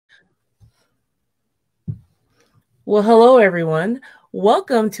Well, hello, everyone.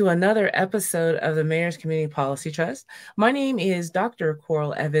 Welcome to another episode of the Mayor's Community Policy Trust. My name is Dr.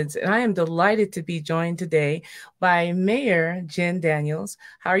 Coral Evans, and I am delighted to be joined today by Mayor Jenn Daniels.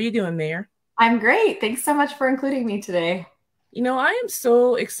 How are you doing, Mayor? I'm great. Thanks so much for including me today. I am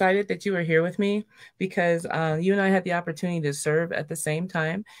so excited that you are here with me because you and I had the opportunity to serve at the same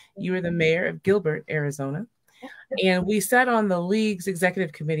time. You were the mayor of Gilbert, Arizona, and we sat on the league's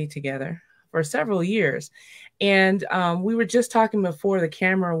executive committee together for several years. And we were just talking before the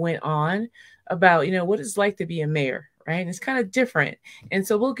camera went on about, what it's like to be a mayor, right? And it's kind of different. And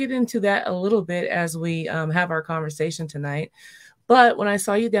so we'll get into that a little bit as we have our conversation tonight. But when I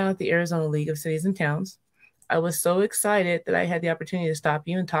saw you down at the Arizona League of Cities and Towns, I was so excited that I had the opportunity to stop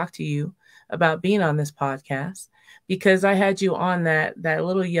you and talk to you about being on this podcast because I had you on that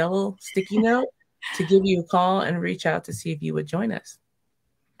little yellow sticky note to give you a call and reach out to see if you would join us.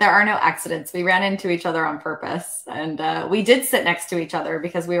 There are no accidents. We ran into each other on purpose, and we did sit next to each other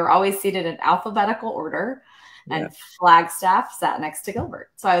because we were always seated in alphabetical order, and Flagstaff sat next to Gilbert.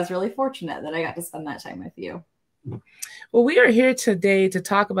 So I was really fortunate that I got to spend that time with you. Well, we are here today to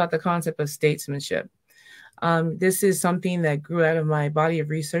talk about the concept of statesmanship. This is something that grew out of my body of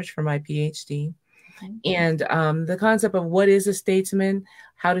research for my PhD. And the concept of what is a statesman,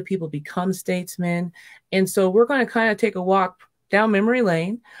 how do people become statesmen? And so we're going to kind of take a walk down memory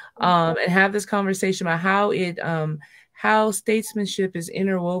lane and have this conversation about how statesmanship is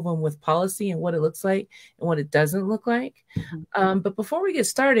interwoven with policy and what it looks like and what it doesn't look like. But before we get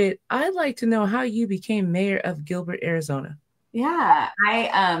started, I'd like to know how you became mayor of Gilbert, Arizona. Yeah,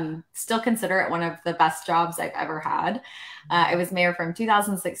 I still consider it one of the best jobs I've ever had. I was mayor from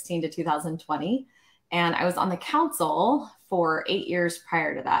 2016 to 2020, and I was on the council for 8 years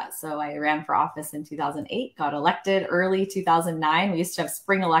prior to that. So I ran for office in 2008, got elected early 2009. We used to have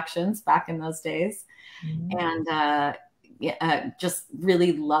spring elections back in those days. And just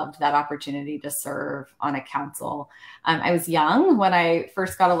really loved that opportunity to serve on a council. I was young when I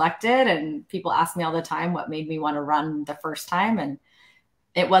first got elected, and people ask me all the time what made me want to run the first time. And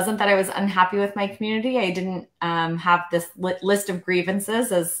it wasn't that I was unhappy with my community. I didn't have this list of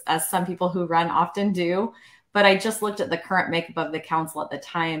grievances as some people who run often do. But I just looked at the current makeup of the council at the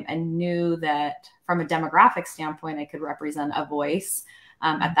time and knew that from a demographic standpoint, I could represent a voice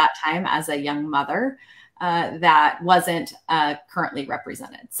at that time as a young mother that wasn't currently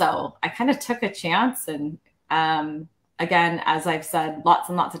represented. So I kind of took a chance. And again, as I've said lots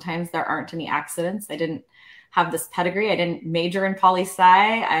and lots of times, there aren't any accidents. I didn't have this pedigree. I didn't major in poli-sci.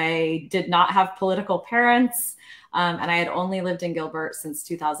 I did not have political parents. And I had only lived in Gilbert since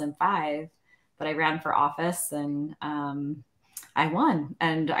 2005. But I ran for office and I won.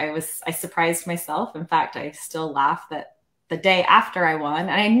 And I surprised myself. In fact, I still laugh that the day after I won,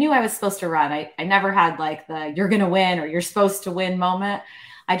 and I knew I was supposed to run. I never had like the you're going to win or you're supposed to win moment.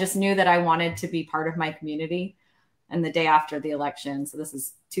 I just knew that I wanted to be part of my community. And the day after the election, so this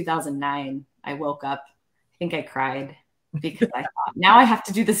is 2009, I woke up. I think I cried because I thought, now I have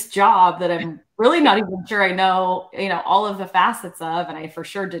to do this job that I'm really not even sure I know, all of the facets of, and I for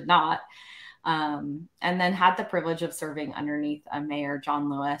sure did not. And then had the privilege of serving underneath Mayor John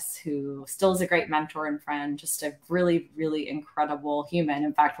Lewis, who still is a great mentor and friend, just a really, really incredible human.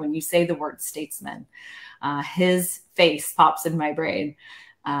 In fact, when you say the word statesman, his face pops in my brain,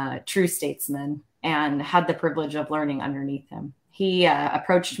 true statesman, and had the privilege of learning underneath him. He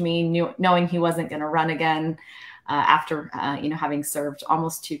approached me knowing he wasn't going to run again after, having served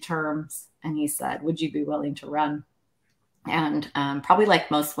almost 2 terms. And he said, would you be willing to run? And probably like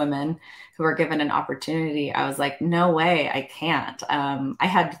most women who are given an opportunity, I was like, no way, I can't. I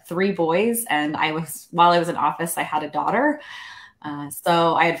had 3 boys, and while I was in office, I had a daughter.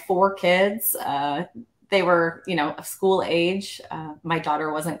 So I had 4 kids. They were, of school age. My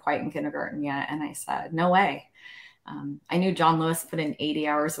daughter wasn't quite in kindergarten yet. And I said, no way. I knew John Lewis put in 80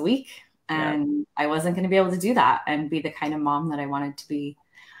 hours a week, and I wasn't going to be able to do that and be the kind of mom that I wanted to be.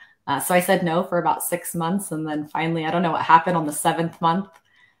 So I said no for about 6 months. And then finally, I don't know what happened on the 7th month.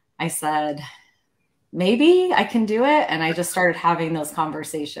 I said, maybe I can do it. And I just started having those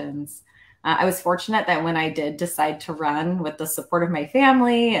conversations. I was fortunate that when I did decide to run with the support of my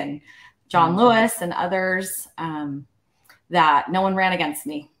family and John Lewis and others, that no one ran against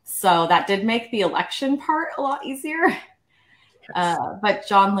me. So that did make the election part a lot easier. But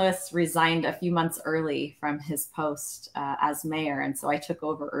John Lewis resigned a few months early from his post as mayor. And so I took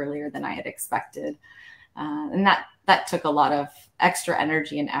over earlier than I had expected. And that took a lot of extra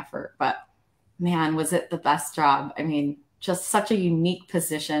energy and effort. But man, was it the best job. I mean, just such a unique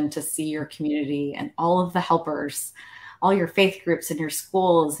position to see your community and all of the helpers all your faith groups and your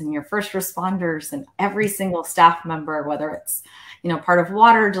schools and your first responders and every single staff member, whether it's, part of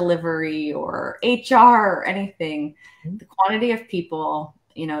water delivery or HR or anything, the quantity of people,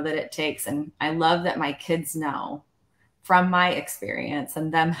 that it takes. And I love that my kids know from my experience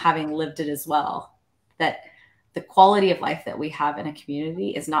and them having lived it as well, that the quality of life that we have in a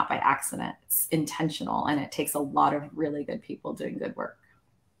community is not by accident. It's intentional, and it takes a lot of really good people doing good work.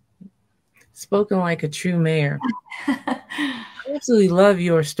 Spoken like a true mayor. I absolutely love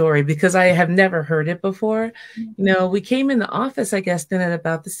your story because I have never heard it before. We came in the office, I guess, then at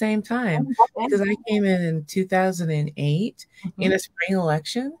about the same time, because I came in 2008 in a spring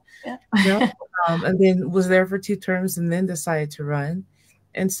election, and then was there for 2 terms and then decided to run.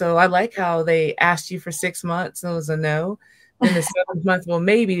 And so I like how they asked you for 6 months and it was a no. Then the 7th month, well,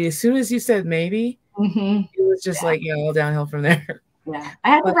 maybe. As soon as you said maybe, it was just like, all downhill from there. Yeah, I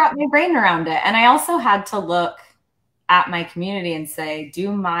had to wrap my brain around it. And I also had to look at my community and say,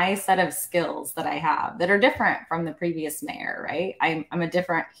 do my set of skills that I have that are different from the previous mayor, right? I'm a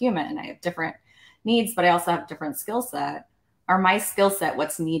different human. I have different needs, but I also have a different skill set. Are my skill set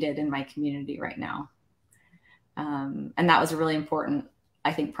what's needed in my community right now? And that was a really important,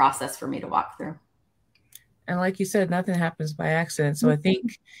 I think, process for me to walk through. And like you said, nothing happens by accident. So I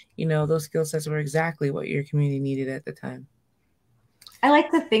think, those skill sets were exactly what your community needed at the time. I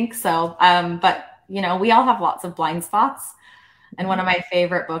like to think so. But, we all have lots of blind spots. And one of my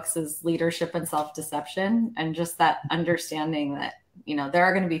favorite books is Leadership and Self-Deception. And just that understanding that, there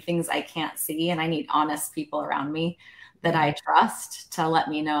are going to be things I can't see, and I need honest people around me that I trust to let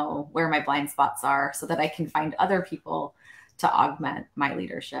me know where my blind spots are so that I can find other people to augment my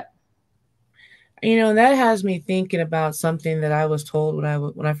leadership. That has me thinking about something that I was told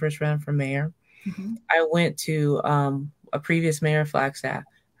when I first ran for mayor. I went to a previous mayor of Flagstaff,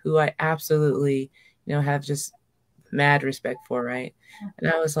 who I absolutely, have just mad respect for, right? And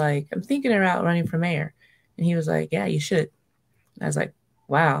I was like, I'm thinking about running for mayor. And he was like, yeah, you should. And I was like,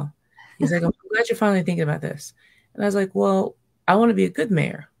 wow. He's like, I'm glad you're finally thinking about this. And I was like, well, I want to be a good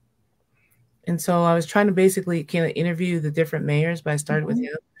mayor. And so I was trying to basically kind of interview the different mayors, but I started with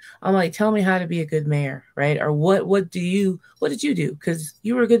him. I'm like, tell me how to be a good mayor, right? Or what did you do? Because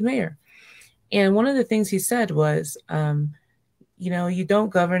you were a good mayor. And one of the things he said was, you don't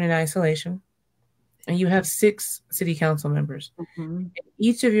govern in isolation, and you have 6 city council members.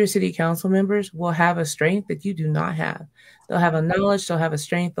 Each of your city council members will have a strength that you do not have. They'll have a knowledge, they'll have a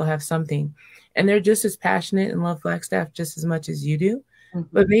strength, they'll have something. And they're just as passionate and love Flagstaff just as much as you do,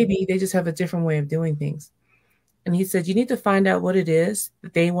 but maybe they just have a different way of doing things. And he said, you need to find out what it is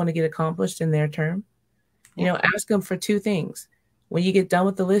that they want to get accomplished in their term. Ask them for 2 things. When you get done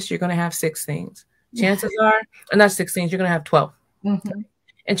with the list, you're going to have 6 things. Chances are, not 6 things, you're going to have 12.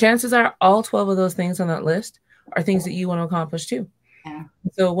 And chances are all 12 of those things on that list are things that you want to accomplish too.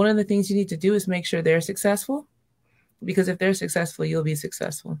 So one of the things you need to do is make sure they're successful, because if they're successful, you'll be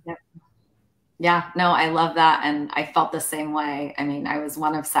successful. Yeah, no, I love that. And I felt the same way. I mean, I was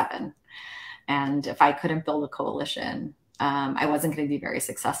one of 7. And if I couldn't build a coalition, I wasn't going to be very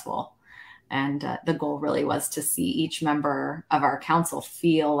successful. And the goal really was to see each member of our council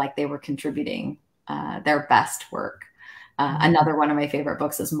feel like they were contributing their best work. Another one of my favorite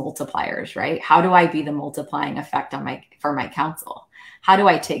books is Multipliers, right? How do I be the multiplying effect for my council? How do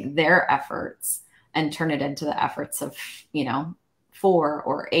I take their efforts and turn it into the efforts of, 4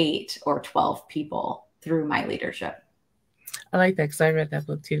 or 8 or 12 people through my leadership? I like that because I read that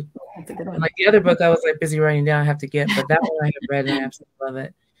book too. That's a good one. Like the other book I was busy writing down, I have to get, but that one I have read and I absolutely love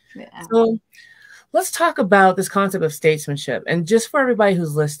it. Yeah. So let's talk about this concept of statesmanship. And just for everybody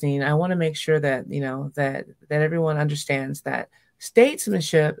who's listening, I want to make sure that, that everyone understands that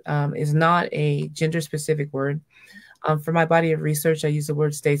statesmanship is not a gender specific word. For my body of research, I use the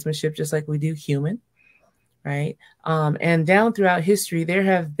word statesmanship just like we do human, right? And down throughout history, there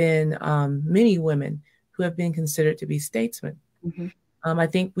have been many women who have been considered to be statesmen. I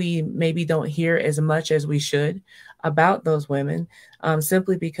think we maybe don't hear as much as we should about those women,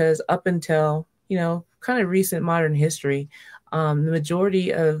 simply because up until, kind of recent modern history, the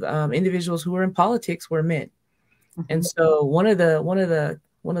majority of individuals who were in politics were men. And so one of the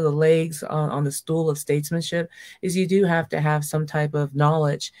legs on the stool of statesmanship is you do have to have some type of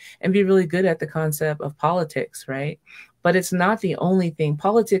knowledge and be really good at the concept of politics, right? But it's not the only thing.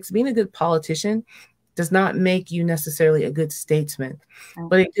 Politics, being a good politician does not make you necessarily a good statesman,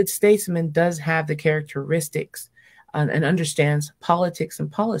 but a good statesman does have the characteristics and understands politics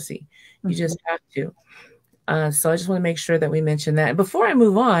and policy. You just have to. So I just want to make sure that we mention that. And before I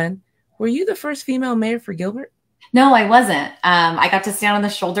move on, were you the first female mayor for Gilbert? No, I wasn't. I got to stand on the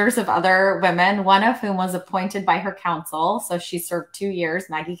shoulders of other women, one of whom was appointed by her council. So she served 2 years,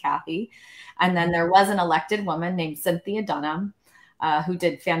 Maggie Cathy. And then there was an elected woman named Cynthia Dunham, who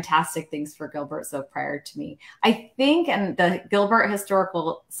did fantastic things for Gilbert. So prior to me, I think, and the Gilbert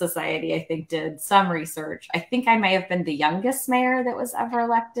Historical Society, I think, did some research. I think I may have been the youngest mayor that was ever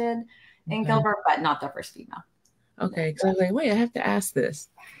elected in Gilbert, but not the first female. Okay, because I was like, wait, I have to ask this.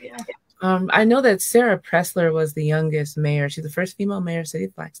 Yeah. I know that Sarah Pressler was the youngest mayor. She's the first female mayor of City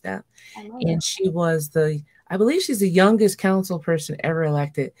of Flagstaff. And she was I believe she's the youngest council person ever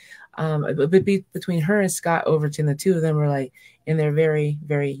elected. Between her and Scott Overton, the two of them were like in their very,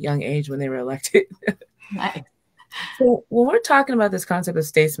 very young age when they were elected. Nice. So when we're talking about this concept of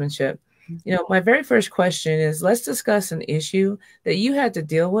statesmanship, my very first question is, let's discuss an issue that you had to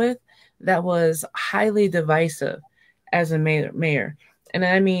deal with that was highly divisive as a mayor. And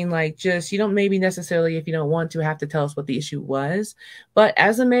I mean, like, just, you don't maybe necessarily, if you don't want to, have to tell us what the issue was. But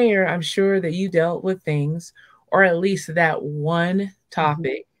as a mayor, I'm sure that you dealt with things, or at least that one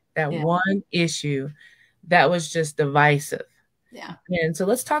topic, that one issue that was just divisive. Yeah. And so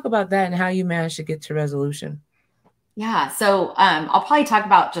let's talk about that and how you managed to get to resolution. Yeah. So I'll probably talk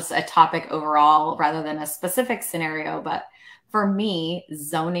about just a topic overall rather than a specific scenario. But for me,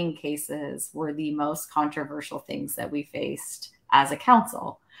 zoning cases were the most controversial things that we faced as a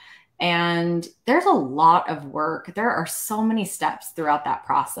council. And there's a lot of work. There are so many steps throughout that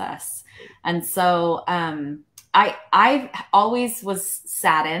process. And so I always was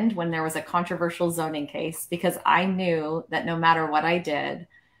saddened when there was a controversial zoning case, because I knew that no matter what I did,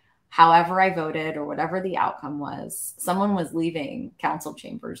 however I voted or whatever the outcome was, someone was leaving council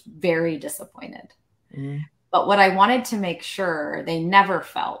chambers very disappointed. But what I wanted to make sure they never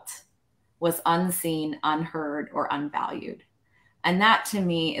felt was unseen, unheard, or unvalued. And that to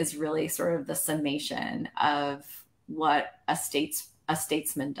me is really sort of the summation of what a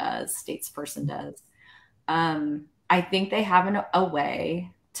statesman does, statesperson does. I think they have a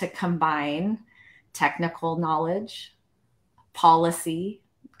way to combine technical knowledge, policy,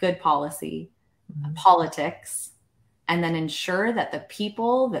 good policy, politics, and then ensure that the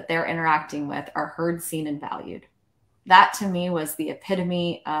people that they're interacting with are heard, seen, and valued. That to me was the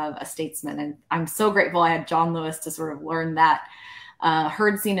epitome of a statesman. And I'm so grateful I had John Lewis to sort of learn that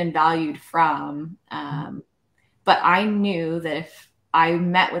heard, seen, and valued from. But I knew that if I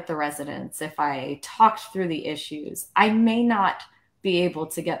met with the residents, if I talked through the issues, I may not be able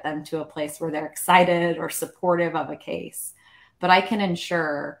to get them to a place where they're excited or supportive of a case. But I can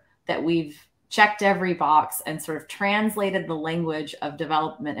ensure that we've checked every box and sort of translated the language of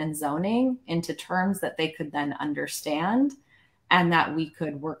development and zoning into terms that they could then understand, and that we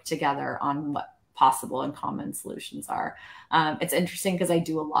could work together on what possible and common solutions are. It's interesting because I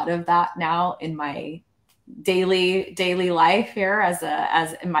do a lot of that now in my daily life here as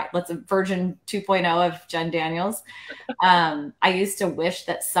a version 2.0 of Jenn Daniels. I used to wish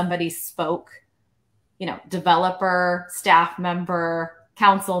that somebody spoke, developer, staff member,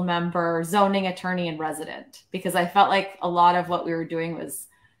 council member, zoning attorney, and resident, because I felt like a lot of what we were doing was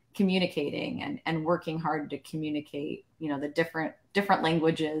communicating and working hard to communicate, the different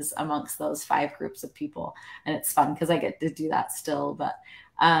languages amongst those 5 groups of people. And it's fun because I get to do that still, but,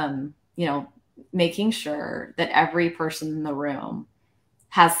 making sure that every person in the room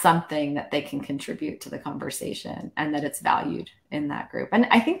has something that they can contribute to the conversation and that it's valued in that group. And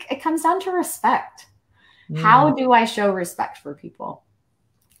I think it comes down to respect. How do I show respect for people,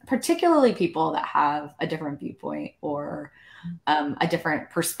 particularly people that have a different viewpoint or a different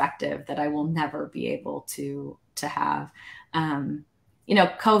perspective that I will never be able to have?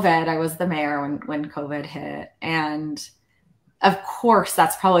 COVID, I was the mayor when COVID hit. And of course,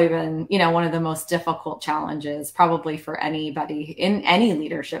 that's probably been, one of the most difficult challenges probably for anybody in any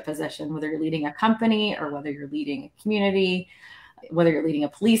leadership position, whether you're leading a company or whether you're leading a community, whether you're leading a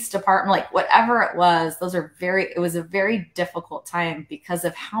police department, like whatever it was, it was a very difficult time because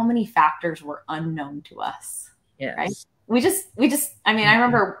of how many factors were unknown to us. Yes. Right? We just, I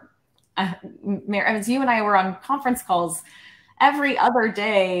remember, Mayor Evans, you and I were on conference calls every other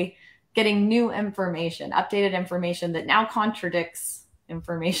day, getting new information, updated information that now contradicts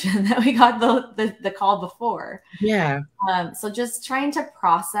information that we got the call before. Yeah. So just trying to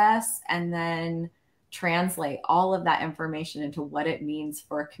process and then translate all of that information into what it means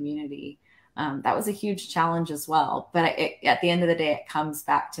for a community. That was a huge challenge as well. But at the end of the day, it comes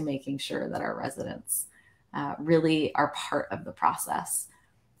back to making sure that our residents really are part of the process.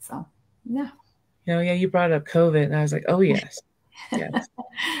 So, yeah. You brought up COVID and I was like, oh, yes. Yes.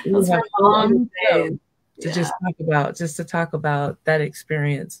 Those were long days. to just talk about that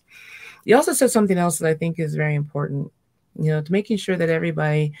experience. You also said something else that I think is very important, to making sure that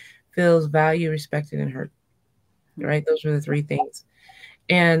everybody feels valued, respected, and heard. Right? Those are the three things.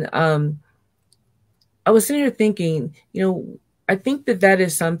 And I was sitting here thinking, I think that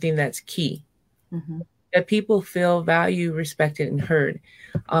is something that's key. That people feel valued, respected, and heard.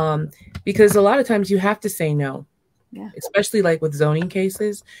 Because a lot of times you have to say no. Yeah. Especially like with zoning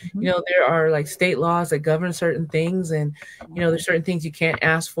cases, there are like state laws that govern certain things, and there's certain things you can't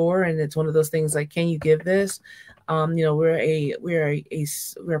ask for, and it's one of those things like, can you give this? We're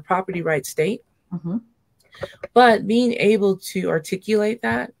a property rights state, but being able to articulate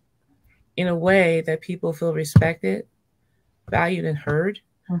that in a way that people feel respected, valued, and heard,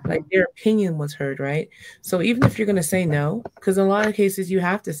 like their opinion was heard, right? So even if you're going to say no, because in a lot of cases you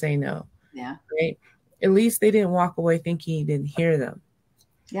have to say no, right? At least they didn't walk away thinking you didn't hear them.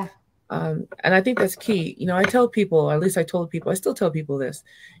 Yeah. And I think that's key. I tell people, or at least I told people, I still tell people this,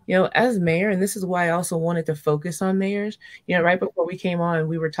 as mayor, and this is why I also wanted to focus on mayors. Right before we came on,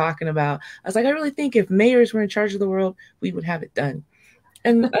 we were talking about, I was like, I really think if mayors were in charge of the world, we would have it done.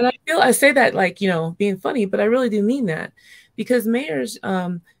 And I say that like, being funny, but I really do mean that, because mayors,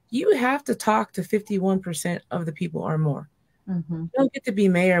 you have to talk to 51% of the people or more. You don't get to be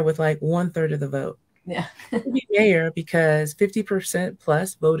mayor with like 1/3 of the vote. Yeah. You can be mayor because 50%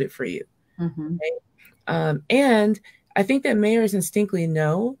 plus voted for you. Right? And I think that mayors instinctively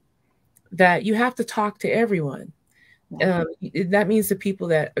know that you have to talk to everyone. That means the people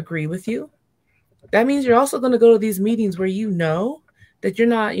that agree with you. That means you're also going to go to these meetings where that you're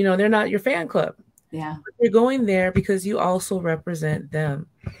not, they're not your fan club. Yeah. You're going there because you also represent them.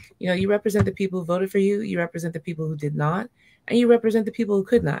 You represent the people who voted for you, you represent the people who did not, and you represent the people who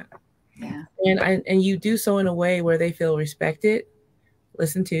could not. Yeah. And you do so in a way where they feel respected,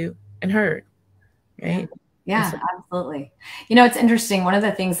 listened to, and heard. Right? Yeah, absolutely. It's interesting. One of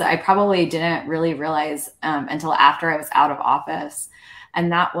the things that I probably didn't really realize until after I was out of office,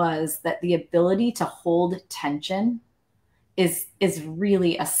 and that was that the ability to hold tension is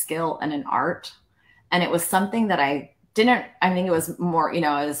really a skill and an art. And it was something that I think it was more,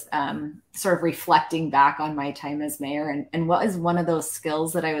 I was sort of reflecting back on my time as mayor, and what is one of those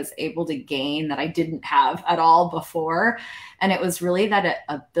skills that I was able to gain that I didn't have at all before. And it was really that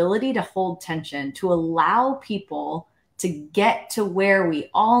ability to hold tension, to allow people to get to where we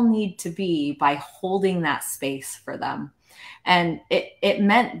all need to be by holding that space for them. And it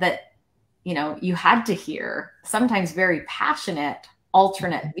meant that, you had to hear sometimes very passionate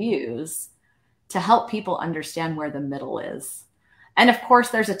alternate views to help people understand where the middle is. And of course,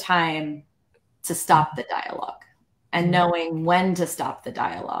 there's a time to stop the dialogue, and knowing when to stop the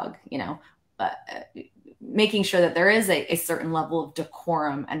dialogue, making sure that there is a certain level of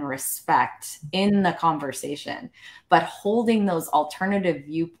decorum and respect in the conversation, but holding those alternative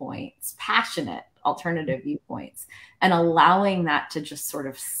viewpoints, passionate alternative viewpoints, and allowing that to just sort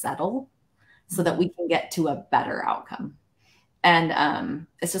of settle so that we can get to a better outcome. And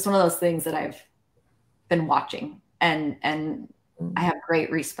it's just one of those things that I've been watching, and I have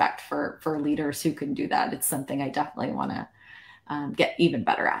great respect for leaders who can do that. It's something I definitely want to get even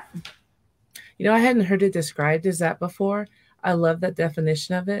better at. I hadn't heard it described as that before. I love that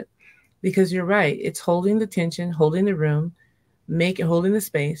definition of it, because you're right. It's holding the tension, holding the room, holding the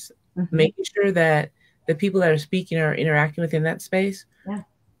space, making sure that the people that are speaking or interacting within that space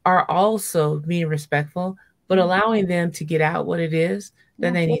are also being respectful, but allowing them to get out what it is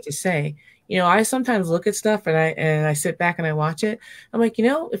that they need to say. I sometimes look at stuff and I sit back and I watch it. I'm like,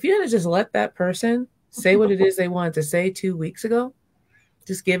 if you had to just let that person say what it is they wanted to say 2 weeks ago,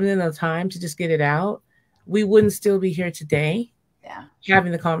 just giving them the time to just get it out, we wouldn't still be here today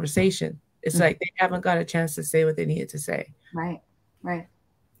having the conversation. It's like they haven't got a chance to say what they needed to say. Right.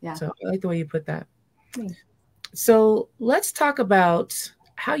 Yeah. So I like the way you put that. So let's talk about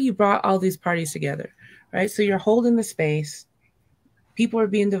how you brought all these parties together, right? So you're holding the space. People are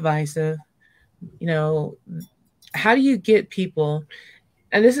being divisive. How do you get people?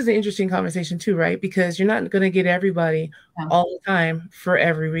 And this is an interesting conversation too, right? Because you're not going to get everybody all the time for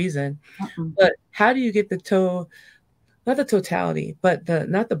every reason. But how do you get not the totality, but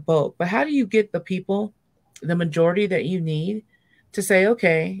not the bulk, but how do you get the people, the majority that you need to say,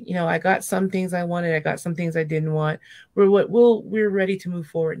 okay, I got some things I wanted, I got some things I didn't want. We're ready to move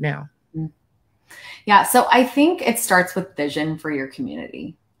forward now. Yeah. So I think it starts with vision for your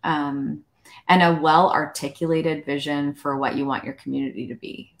community. And a well-articulated vision for what you want your community to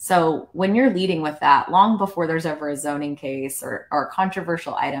be. So when you're leading with that, long before there's ever a zoning case or a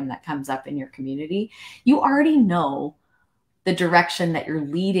controversial item that comes up in your community, you already know the direction that you're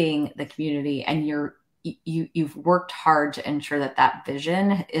leading the community, and you're you've worked hard to ensure that that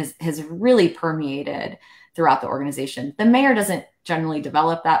vision has really permeated throughout the organization. The mayor doesn't generally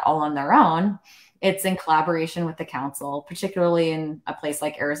develop that all on their own. It's in collaboration with the council, particularly in a place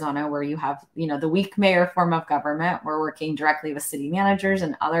like Arizona, where you have, the weak mayor form of government. We're working directly with city managers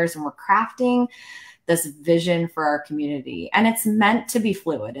and others, and we're crafting this vision for our community. And it's meant to be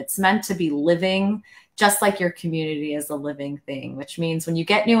fluid. It's meant to be living, just like your community is a living thing, which means when you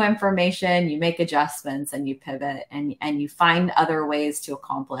get new information, you make adjustments and you pivot and you find other ways to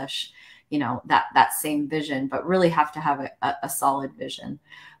accomplish, that same vision, but really have to have a solid vision.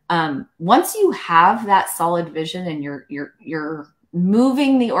 Once you have that solid vision and you're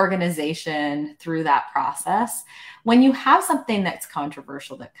moving the organization through that process, when you have something that's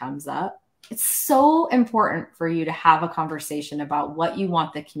controversial that comes up, it's so important for you to have a conversation about what you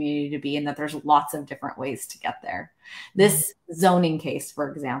want the community to be, and that there's lots of different ways to get there. This zoning case,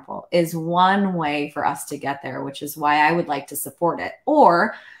 for example, is one way for us to get there, which is why I would like to support it.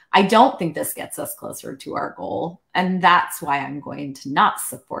 Or I don't think this gets us closer to our goal, and that's why I'm going to not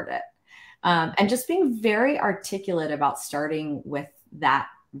support it. And just being very articulate about starting with that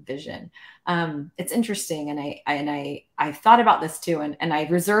vision. It's interesting. And I've thought about this too. And I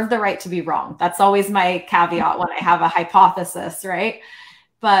reserve the right to be wrong. That's always my caveat when I have a hypothesis, right?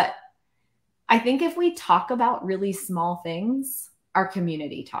 But I think if we talk about really small things, our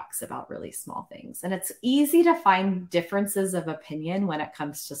community talks about really small things. And it's easy to find differences of opinion when it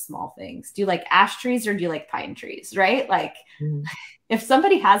comes to small things. Do you like ash trees or do you like pine trees, right? Like if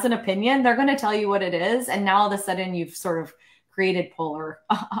somebody has an opinion, they're going to tell you what it is. And now all of a sudden you've sort of created polarized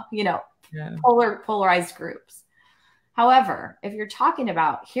groups. However, if you're talking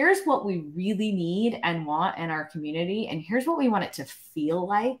about here's what we really need and want in our community, and here's what we want it to feel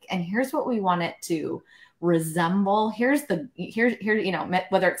like, and here's what we want it to resemble, here's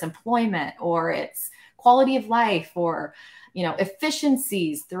whether it's employment or it's quality of life or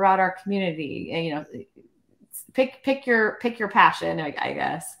efficiencies throughout our community, pick your passion, I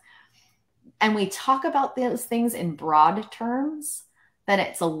guess. And we talk about those things in broad terms, then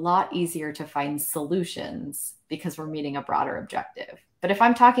it's a lot easier to find solutions because we're meeting a broader objective. But if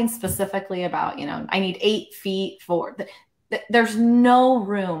I'm talking specifically about, I need 8 feet for, there's no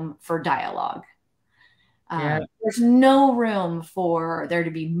room for dialogue. There's no room for there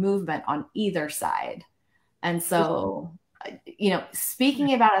to be movement on either side. And so,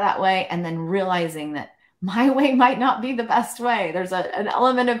 speaking about it that way and then realizing that my way might not be the best way. There's an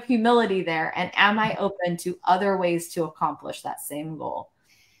element of humility there. And am I open to other ways to accomplish that same goal?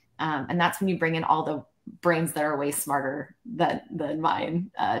 And that's when you bring in all the brains that are way smarter than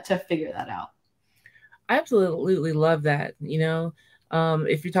mine to figure that out. I absolutely love that.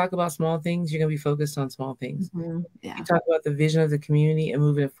 If you talk about small things, you're going to be focused on small things. Mm-hmm. Yeah. If you talk about the vision of the community and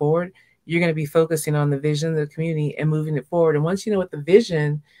moving it forward, you're going to be focusing on the vision of the community and moving it forward. And once you know what the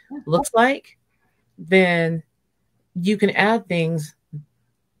vision looks like, then you can add things,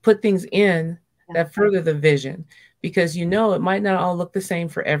 put things in that further the vision, because it might not all look the same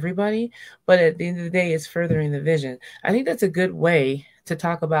for everybody, but at the end of the day, it's furthering the vision. I think that's a good way to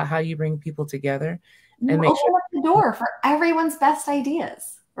talk about how you bring people together and make open up the door for everyone's best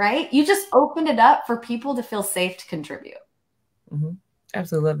ideas, right? You just opened it up for people to feel safe to contribute. Mm-hmm.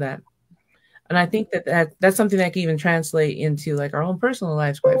 Absolutely love that. And I think that's something that can even translate into like our own personal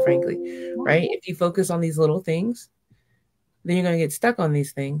lives, quite frankly, right? If you focus on these little things, then you're going to get stuck on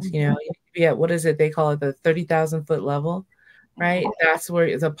these things. You need to be at, what is it? They call it the 30,000 foot level, right? That's where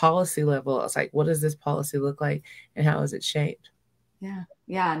it's a policy level. It's like, what does this policy look like and how is it shaped? Yeah.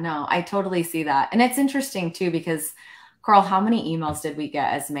 Yeah, no, I totally see that. And it's interesting too, because Carl, how many emails did we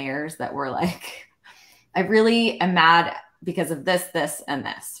get as mayors that were like, I really am mad because of this, this, and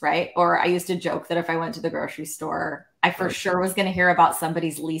this, right? Or I used to joke that if I went to the grocery store, I for sure was going to hear about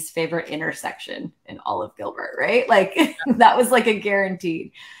somebody's least favorite intersection in all of Gilbert, right? Like that was like a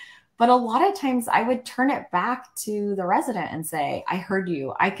guaranteed. But a lot of times I would turn it back to the resident and say, I heard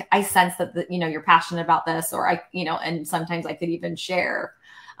you. I sense that, you're passionate about this, or and sometimes I could even share,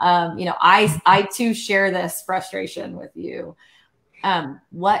 I too share this frustration with you.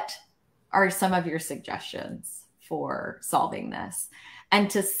 What are some of your suggestions for solving this? And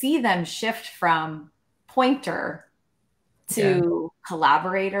to see them shift from pointer to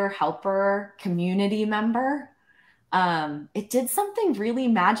collaborator, helper, community member, it did something really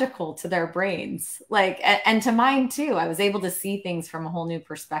magical to their brains, and to mine too. I was able to see things from a whole new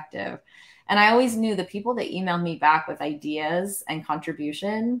perspective. And I always knew the people that emailed me back with ideas and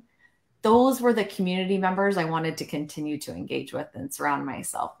contribution, those were the community members I wanted to continue to engage with and surround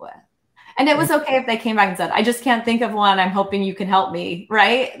myself with. And it was okay if they came back and said, I just can't think of one. I'm hoping you can help me.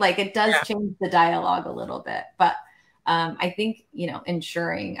 Right. Like it does change the dialogue a little bit. But I think,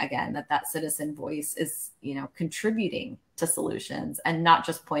 ensuring again that citizen voice is, contributing to solutions and not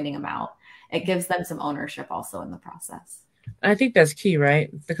just pointing them out. It gives them some ownership also in the process. I think that's key, right?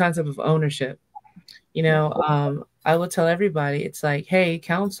 The concept of ownership. I will tell everybody, it's like, hey,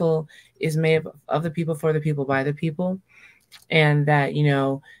 council is made of the people, for the people, by the people. And that,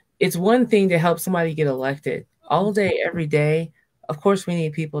 it's one thing to help somebody get elected all day, every day. Of course, we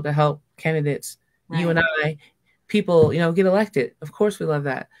need people to help candidates, you and I, people, get elected. Of course, we love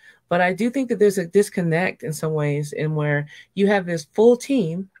that. But I do think that there's a disconnect in some ways in where you have this full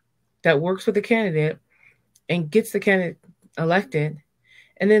team that works with the candidate and gets the candidate elected.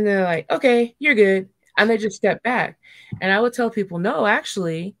 And then they're like, okay, you're good. And they just step back. And I would tell people, no,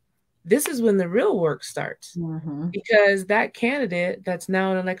 actually, this is when the real work starts. Because that candidate that's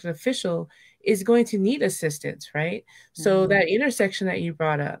now an elected official is going to need assistance, right? So that intersection that you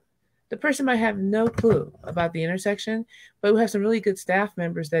brought up, the person might have no clue about the intersection, but we have some really good staff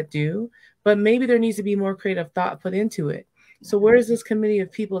members that do. But maybe there needs to be more creative thought put into it. So where is this committee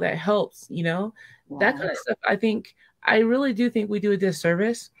of people that helps, that kind of stuff? I really do think we do a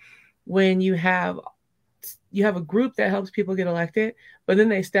disservice when you have a group that helps people get elected, but then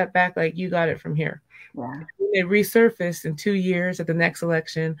they step back like, you got it from here. They resurface in 2 years at the next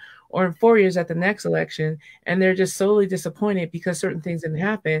election or in 4 years at the next election, and they're just solely disappointed because certain things didn't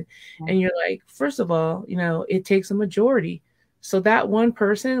happen. And you're like, first of all, it takes a majority. So that one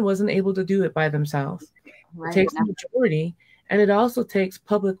person wasn't able to do it by themselves. It takes a majority, and it also takes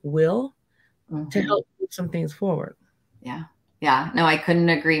public will to help move some things forward. Yeah. No, I couldn't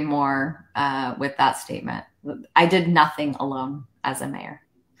agree more with that statement. I did nothing alone as a mayor.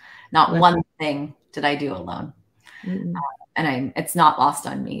 Not one thing did I do alone. And it's not lost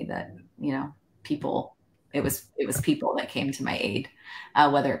on me that, people, it was people that came to my aid,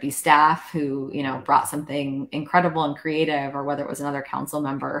 whether it be staff who, brought something incredible and creative, or whether it was another council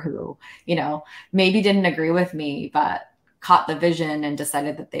member who, maybe didn't agree with me, but caught the vision and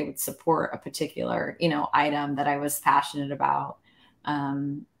decided that they would support a particular, item that I was passionate about.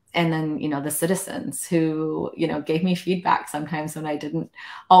 And then, the citizens who, gave me feedback sometimes when I didn't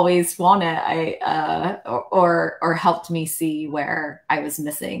always want it, or helped me see where I was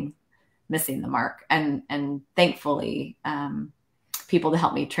missing the mark. And thankfully, people to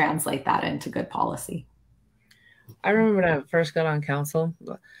help me translate that into good policy. I remember when I first got on council,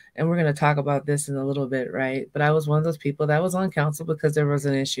 and we're going to talk about this in a little bit, right? But I was one of those people that was on council because there was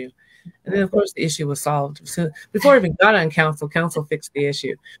an issue. And then, of course, the issue was solved. So before I even got on council fixed the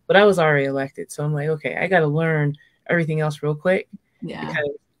issue. But I was already elected. So I'm like, okay, I got to learn everything else real quick. Because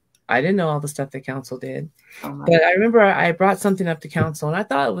I didn't know all the stuff that council did. But I remember I brought something up to council, and I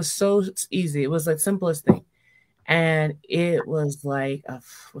thought it was so easy. It was like simplest thing. And it was like a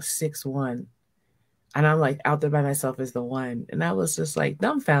 6-1. And I'm like out there by myself as the one. And I was just like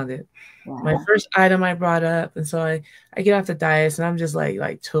dumbfounded. My first item I brought up. And so I get off the dais, and I'm just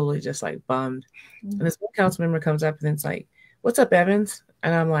like totally just like bummed. And this one council member comes up, and it's like, what's up, Evans?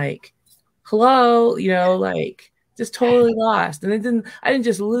 And I'm like, hello, like just totally lost. And I didn't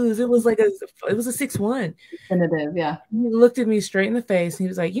just lose. It was like it was a 6-1. Definitive, yeah. He looked at me straight in the face, and he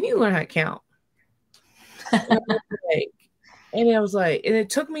was like, you need to learn how to count. And I was like, and it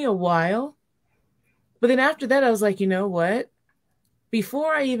took me a while. But then after that, I was like, you know what?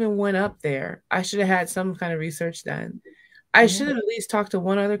 Before I even went up there, I should have had some kind of research done. I should have at least talked to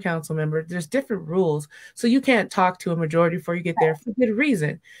one other council member. There's different rules. So you can't talk to a majority before you get there for good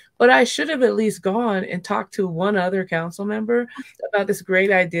reason. But I should have at least gone and talked to one other council member about this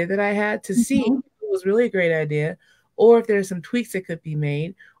great idea that I had to see if it was really a great idea, or if there's some tweaks that could be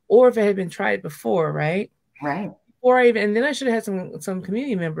made, or if it had been tried before, right? Right. And then I should have had some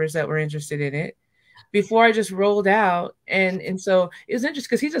community members that were interested in it before I just rolled out. And so it was interesting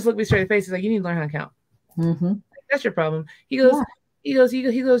because he just looked me straight in the face. He's like, you need to learn how to count. That's your problem. He goes,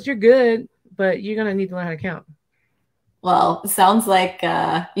 you're good, but you're going to need to learn how to count. Well, it sounds like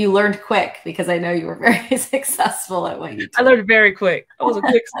you learned quick, because I know you were very successful at what you did. I learned very quick. It was a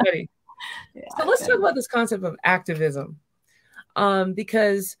quick study. So let's talk about this concept of activism.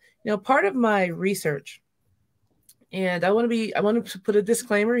 Because, part of my research, and I want to put a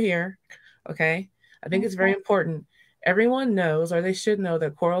disclaimer here. Okay. I think it's very important. Everyone knows, or they should know,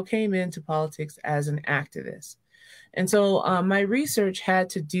 that Coral came into politics as an activist. And so my research had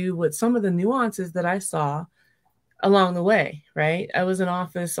to do with some of the nuances that I saw along the way, right? I was in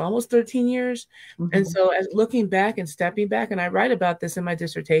office almost 13 years. And so as looking back and stepping back, and I write about this in my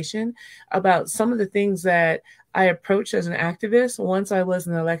dissertation about some of the things that I approached as an activist once I was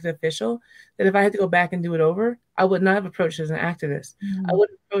an elected official, that if I had to go back and do it over, I would not have approached as an activist. I would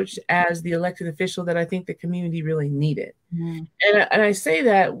approach as the elected official that I think the community really needed. And I say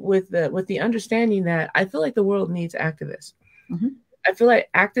that with the understanding that I feel like the world needs activists. I feel like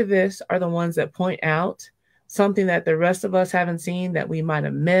activists are the ones that point out something that the rest of us haven't seen, that we might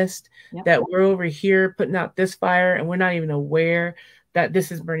have missed, that we're over here putting out this fire and we're not even aware that this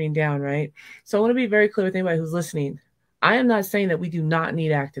is burning down, right? So I want to be very clear with anybody who's listening. I am not saying that we do not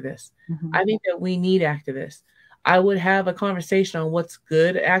need activists. I think that we need activists. I would have a conversation on what's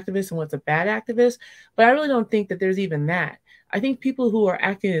good activists and what's a bad activist, but I really don't think that there's even that. I think people who are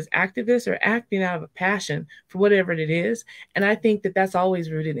acting as activists are acting out of a passion for whatever it is. And I think that that's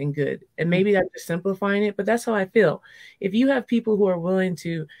always rooted in good. And maybe that's just simplifying it, but that's how I feel. If you have people who are willing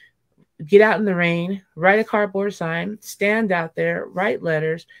to get out in the rain, write a cardboard sign, stand out there, write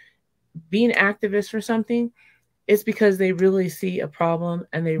letters, be an activist for something, it's because they really see a problem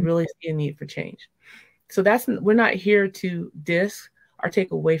and they really see a need for change. So we're not here to diss or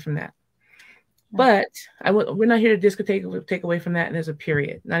take away from that. But we're not here to diss or take away from that. And there's a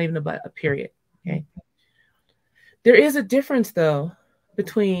period, not even a period. Okay. There is a difference, though,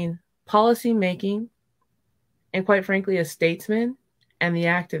 between policy making and, quite frankly, a statesman and the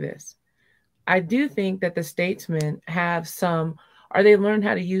activist. I do think that the statesmen they learned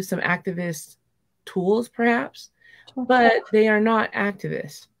how to use some activist tools, perhaps, but they are not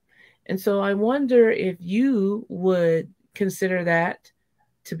activists. And so I wonder if you would consider that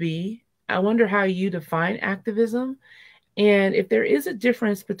to be. I wonder how you define activism, and if there is a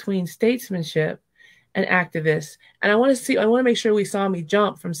difference between statesmanship and activists. And I want to make sure we saw me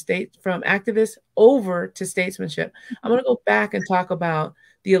jump from activists over to statesmanship. I'm going to go back and talk about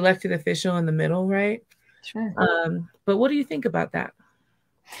the elected official in the middle, right? Sure. But what do you think about that?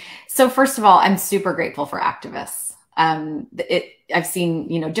 So first of all, I'm super grateful for activists. I've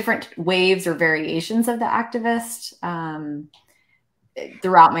seen, different waves or variations of the activist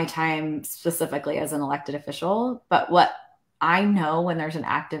throughout my time, specifically as an elected official. But what I know when there's an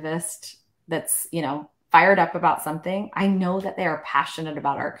activist that's, fired up about something, I know that they are passionate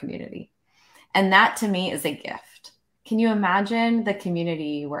about our community. And that to me is a gift. Can you imagine the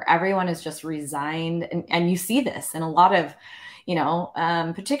community where everyone is just resigned? And you see this in a lot of,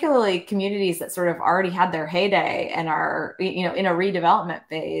 particularly communities that sort of already had their heyday and are, in a redevelopment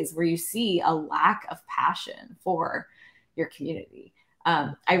phase where you see a lack of passion for your community.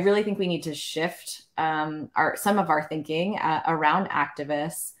 I really think we need to shift some of our thinking around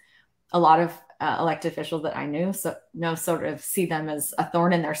activists. A lot of elected officials that I know sort of see them as a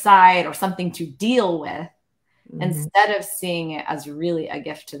thorn in their side or something to deal with, instead of seeing it as really a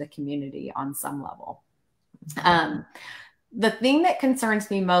gift to the community on some level. The thing that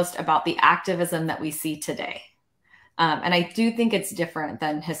concerns me most about the activism that we see today, and I do think it's different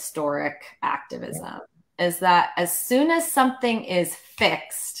than historic activism, is that as soon as something is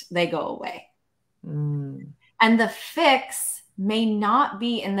fixed, they go away. And the fix may not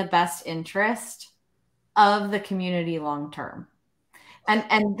be in the best interest of the community long term.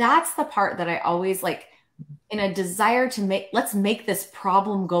 And that's the part that I always like, in a desire to let's make this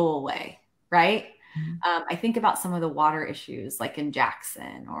problem go away, right? I think about some of the water issues like in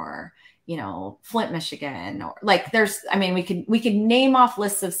Jackson or, Flint, Michigan, or like we could name off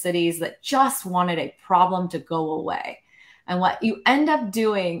lists of cities that just wanted a problem to go away. And what you end up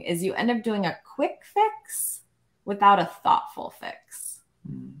doing is a quick fix without a thoughtful fix.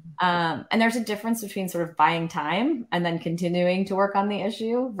 And there's a difference between sort of buying time and then continuing to work on the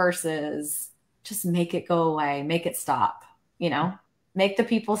issue versus just make it go away, make it stop, make the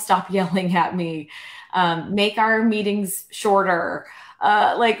people stop yelling at me, make our meetings shorter,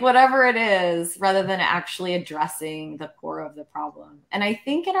 like whatever it is, rather than actually addressing the core of the problem. And I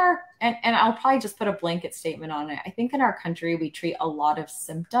think and I'll probably just put a blanket statement on it. I think in our country, we treat a lot of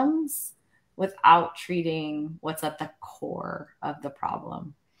symptoms without treating what's at the core of the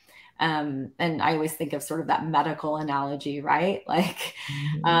problem. And I always think of sort of that medical analogy, right? Like,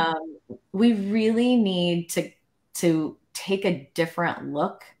 we really need to take a different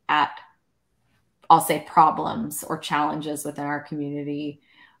look at, I'll say, problems or challenges within our community.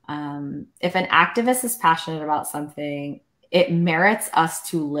 If an activist is passionate about something, it merits us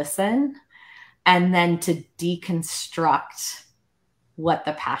to listen and then to deconstruct what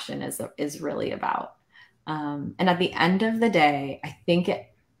the passion is really about. And at the end of the day, I think it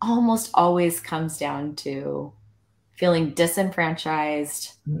almost always comes down to feeling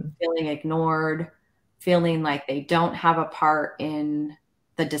disenfranchised, feeling ignored, feeling like they don't have a part in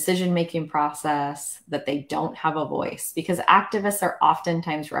the decision-making process, that they don't have a voice, because activists are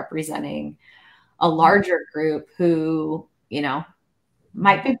oftentimes representing a larger group who, you know,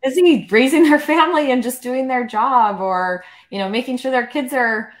 might be busy raising their family and just doing their job, or, you know, making sure their kids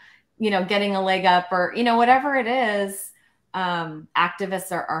are, you know, getting a leg up, or, you know, whatever it is.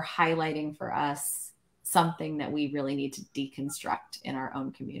 Activists are highlighting for us something that we really need to deconstruct in our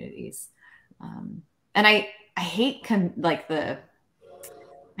own communities. And I hate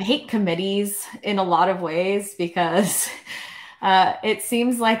I hate committees in a lot of ways, because it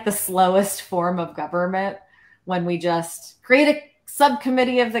seems like the slowest form of government when we just create a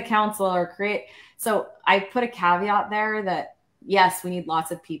subcommittee of the council or create. So I put a caveat there that yes, we need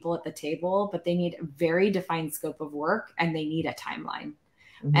lots of people at the table, but they need a very defined scope of work and they need a timeline.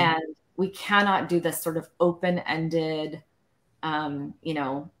 Mm-hmm. And we cannot do this sort of open-ended,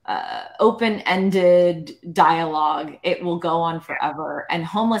 open-ended dialogue. It will go on forever. And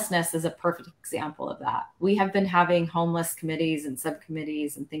homelessness is a perfect example of that. We have been having homeless committees and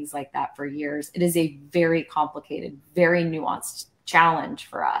subcommittees and things like that for years. It is a very complicated, very nuanced challenge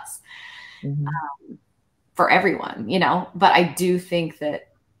for us, for everyone, you know, but I do think that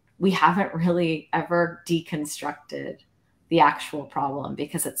we haven't really ever deconstructed the actual problem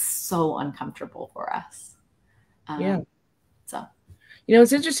because it's so uncomfortable for us. So, you know,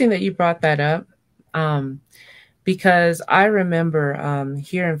 it's interesting that you brought that up, because I remember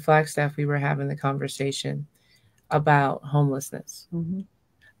here in Flagstaff, we were having the conversation about homelessness. Mm-hmm.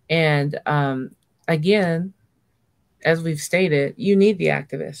 And again, as we've stated, you need the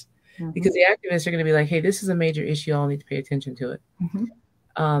activists, because the activists are going to be like, hey, this is a major issue. I'll need to pay attention to it.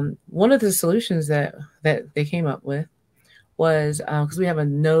 One of the solutions that they came up with was, because we have a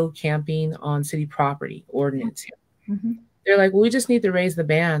no camping on city property ordinance here. They're like, well, we just need to raise the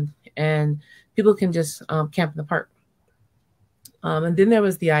ban and people can just camp in the park. And then there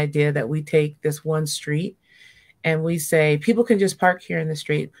was the idea that we take this one street and we say, people can just park here in the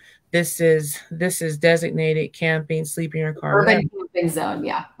street. This is designated camping, sleeping in your car. Urban camping zone,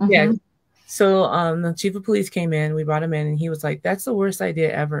 yeah. Yeah. So the chief of police came in, we brought him in, and he was like, that's the worst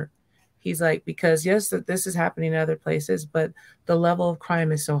idea ever. He's like, because yes, this is happening in other places, but the level of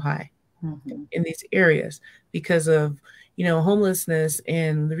crime is so high in these areas because of, you know, homelessness.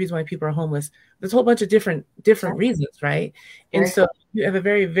 And the reason why people are homeless, there's a whole bunch of different reasons, right? And so you have a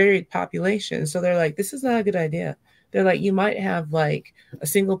very varied population. So they're like, this is not a good idea. They're like, you might have like a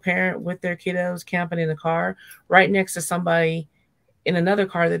single parent with their kiddos camping in a car right next to somebody in another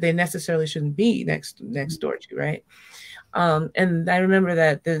car that they necessarily shouldn't be next door to, right? And I remember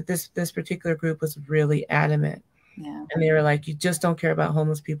that this particular group was really adamant. Yeah. And they were like, you just don't care about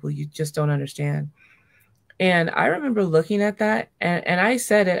homeless people. You just don't understand. And I remember looking at that, and I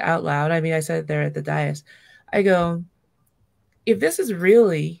said it out loud. I mean, I said it there at the dais. I go, if this is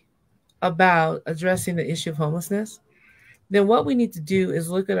really about addressing the issue of homelessness, then what we need to do is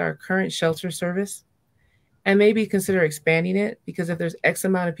look at our current shelter service and maybe consider expanding it, because if there's X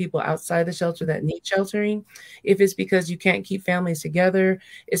amount of people outside the shelter that need sheltering, if it's because you can't keep families together,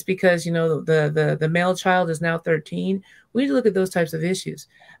 it's because, you know, the male child is now 13, we need to look at those types of issues.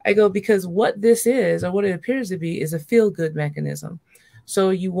 I go, because what this is, or what it appears to be, is a feel-good mechanism.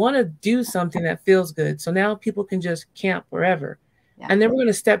 So you want to do something that feels good. So now people can just camp wherever. Yeah. And then we're going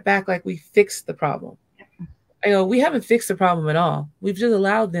to step back like we fixed the problem. I go, we haven't fixed the problem at all. We've just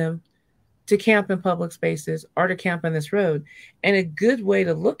allowed them to camp in public spaces or to camp on this road. And a good way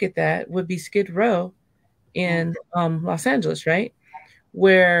to look at that would be Skid Row in Los Angeles, right?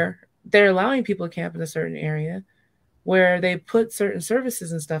 Where they're allowing people to camp in a certain area, where they put certain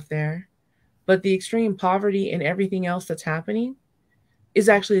services and stuff there, but the extreme poverty and everything else that's happening is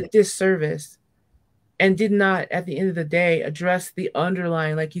actually a disservice, and did not, at the end of the day, address the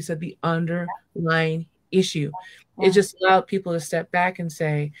underlying, like you said, the underlying issue. Yeah. It just allowed people to step back and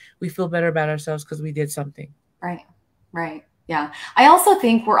say, we feel better about ourselves because we did something. Right. Yeah. I also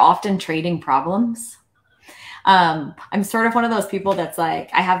think we're often trading problems. I'm sort of one of those people that's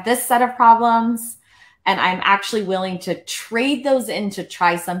like, I have this set of problems and I'm actually willing to trade those in to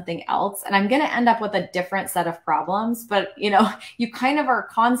try something else. And I'm going to end up with a different set of problems. But, you know, you kind of are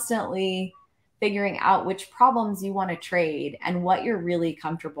constantly figuring out which problems you want to trade and what you're really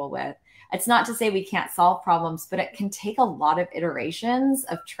comfortable with. It's not to say we can't solve problems, but it can take a lot of iterations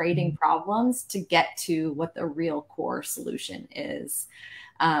of trading problems to get to what the real core solution is.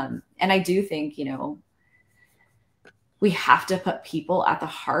 And I do think, you know, we have to put people at the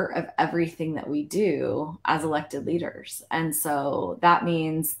heart of everything that we do as elected leaders. And so that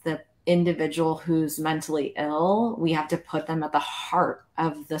means the individual who's mentally ill, we have to put them at the heart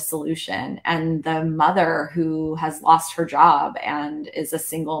of the solution. And the mother who has lost her job and is a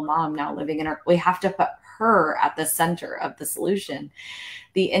single mom now living in her, we have to put her at the center of the solution.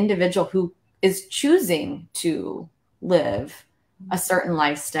 The individual who is choosing to live a certain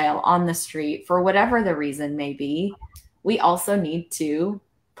lifestyle on the street for whatever the reason may be, we also need to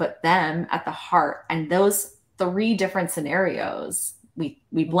put them at the heart. And those three different scenarios,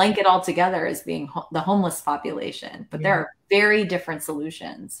 we blanket all together as being the homeless population, but there are very different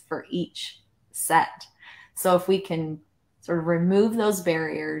solutions for each set. So if we can sort of remove those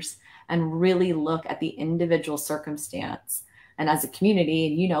barriers and really look at the individual circumstance, and as a community,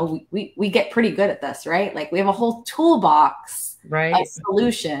 and you know, we get pretty good at this, right? Like we have a whole toolbox of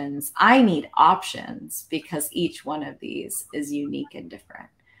solutions. I need options because each one of these is unique and different.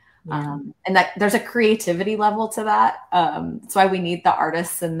 And that there's a creativity level to that. That's why we need the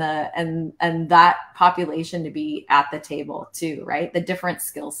artists and that population to be at the table too, right? The different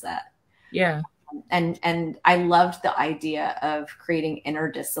skill set. Yeah. And I loved the idea of creating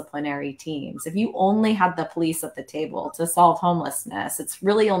interdisciplinary teams. If you only had the police at the table to solve homelessness, it's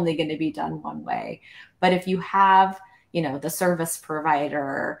really only going to be done one way. But if you have, you know, the service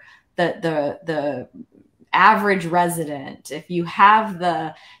provider, the average resident, if you have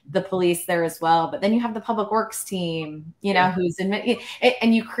the police there as well, but then you have the public works team, you know, who's in it,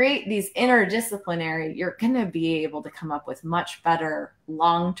 and you create these interdisciplinary, you're going to be able to come up with much better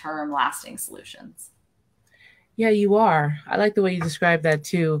long-term lasting solutions. Yeah, you are. I like the way you described that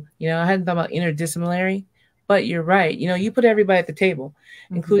too. You know, I hadn't thought about interdisciplinary, but you're right. You know, you put everybody at the table,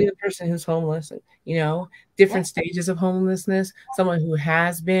 including the person who's homeless, you know, different stages of homelessness, someone who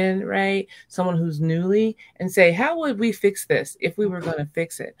has been, right? Someone who's newly, and say, how would we fix this if we were going to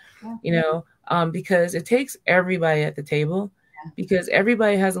fix it? You know, because it takes everybody at the table, because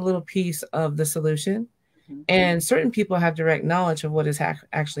everybody has a little piece of the solution, and certain people have direct knowledge of what is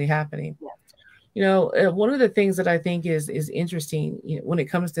actually happening. You know, one of the things that I think is interesting, you know, when it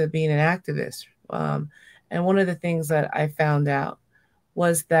comes to being an activist, and one of the things that I found out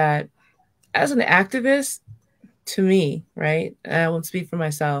was that as an activist, to me, right, and I won't speak for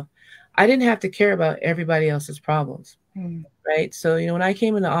myself, I didn't have to care about everybody else's problems, right? So, you know, when I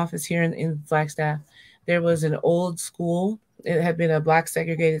came in the office here in Flagstaff, there was an old school. It had been a Black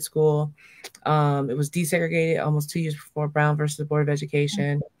segregated school. It was desegregated almost 2 years before Brown versus the Board of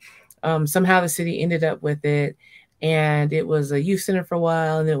Education. Somehow the city ended up with it, and it was a youth center for a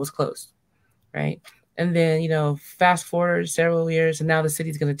while, and then it was closed, right? And then, you know, fast forward several years, and now the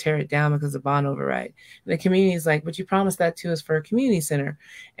city's going to tear it down because of bond override. And the community is like, but you promised that to us for a community center.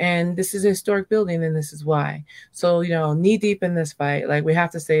 And this is a historic building, and this is why. So, you know, knee deep in this fight, like we have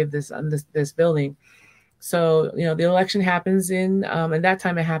to save this building. So, you know, the election happens and that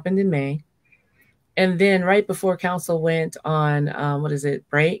time it happened in May. And then right before council went on,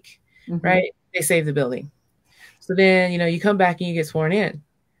 break, right? They saved the building. So then, you know, you come back and you get sworn in.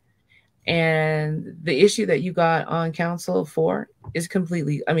 And the issue that you got on council for is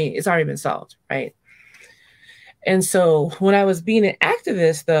completely, I mean, it's already been solved, right? And so when I was being an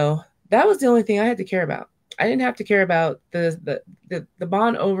activist, though, that was the only thing I had to care about. I didn't have to care about the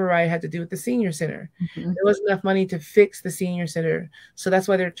bond override had to do with the senior center. There wasn't enough money to fix the senior center. So that's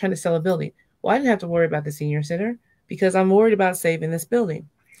why they're trying to sell a building. Well, I didn't have to worry about the senior center because I'm worried about saving this building.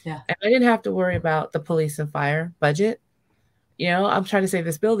 Yeah. And I didn't have to worry about the police and fire budget. You know, I'm trying to save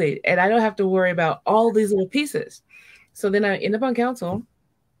this building, and I don't have to worry about all these little pieces. So then I end up on council,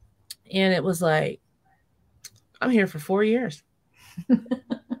 and it was like, I'm here for 4 years.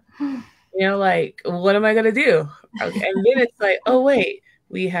 You know, like, what am I going to do? Okay. And then it's like, oh, wait,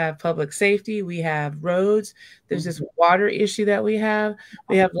 we have public safety. We have roads. There's this water issue that we have.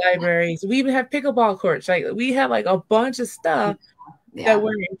 We have libraries. We even have pickleball courts. Like, we have like a bunch of stuff that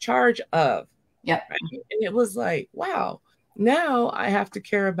we're in charge of. Yeah. Right? And it was like, wow. Now I have to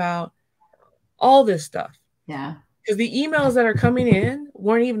care about all this stuff. Yeah. Because the emails that are coming in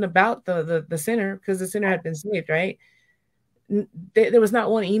weren't even about the center, because the center had been saved, right? There was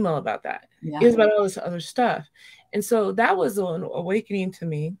not one email about that. Yeah. It was about all this other stuff. And so that was an awakening to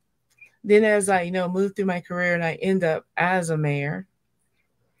me. Then as I, you know, moved through my career and I end up as a mayor,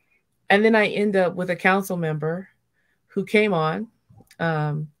 and then I end up with a council member who came on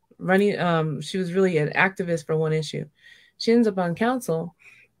running. She was really an activist for one issue. She ends up on council,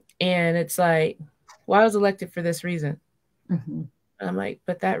 and it's like, well, I was elected for this reason. And I'm like,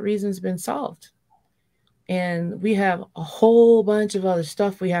 but that reason's been solved. And we have a whole bunch of other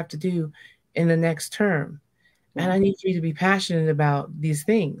stuff we have to do in the next term. And I need you to be passionate about these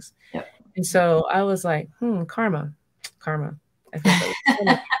things. Yep. And so I was like, karma. I felt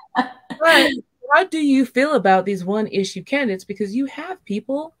that But how do you feel about these one issue candidates? Because you have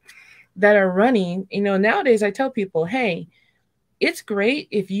people that are running, nowadays I tell people, hey, it's great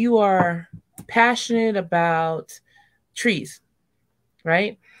if you are passionate about trees,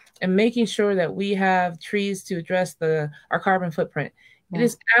 right? And making sure that we have trees to address our carbon footprint. Yeah. It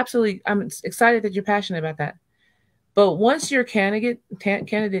is absolutely, I'm excited that you're passionate about that. But once your candidate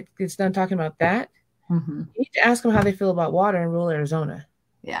gets done talking about that, you need to ask them how they feel about water in rural Arizona.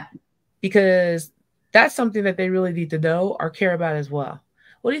 Yeah. Because that's something that they really need to know or care about as well.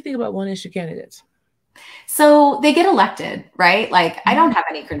 What do you think about one issue candidates? So they get elected, right? Like I don't have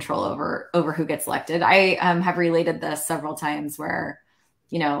any control over who gets elected. I have related this several times where,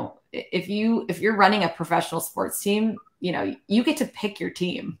 if you're running a professional sports team, you get to pick your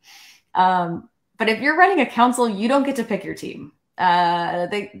team. But if you're running a council, you don't get to pick your team.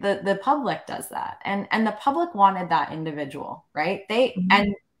 The public does that, and the public wanted that individual, right?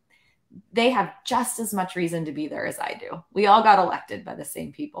 They have just as much reason to be there as I do. We all got elected by the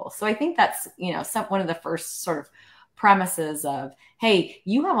same people. So I think that's, one of the first sort of premises of, hey,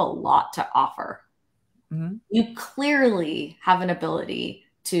 you have a lot to offer. Mm-hmm. You clearly have an ability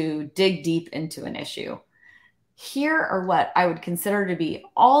to dig deep into an issue. Here are what I would consider to be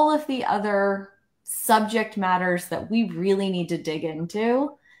all of the other subject matters that we really need to dig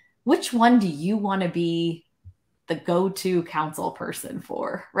into. Which one do you want to be the go-to council person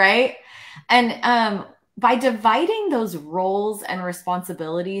for, right? And by dividing those roles and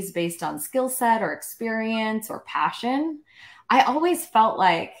responsibilities based on skill set or experience or passion, I always felt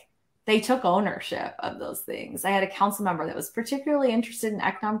like they took ownership of those things. I had a council member that was particularly interested in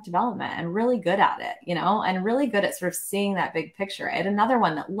economic development and really good at it, and really good at sort of seeing that big picture. I had another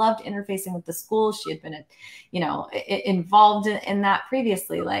one that loved interfacing with the schools. She had been, involved in that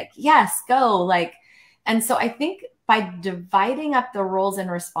previously. Like, yes, go. And so I think by dividing up the roles and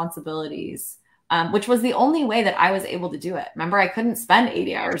responsibilities, which was the only way that I was able to do it. Remember, I couldn't spend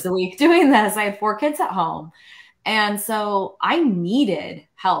 80 hours a week doing this. I had 4 kids at home. And so I needed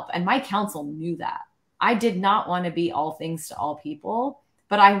help, and my council knew that. I did not want to be all things to all people,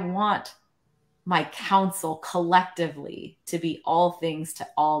 but I want my council collectively to be all things to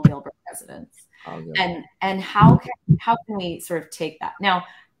all Gilbert residents. And how can we sort of take that? Now,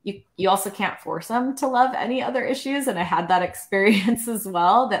 you also can't force them to love any other issues. And I had that experience as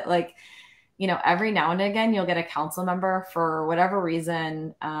well, that every now and again, you'll get a council member for whatever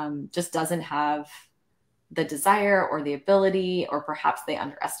reason, just doesn't have the desire or the ability, or perhaps they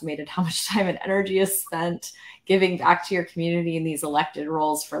underestimated how much time and energy is spent giving back to your community in these elected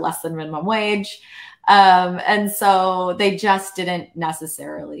roles for less than minimum wage. And so they just didn't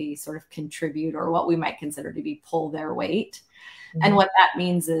necessarily sort of contribute, or what we might consider to be pull their weight. Mm-hmm. And what that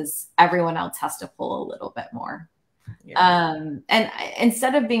means is everyone else has to pull a little bit more. Yeah. And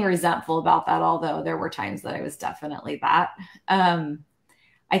instead of being resentful about that, although there were times that I was definitely that,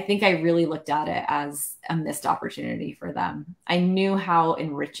 I think I really looked at it as a missed opportunity for them. I knew how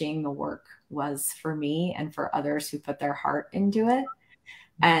enriching the work was for me and for others who put their heart into it.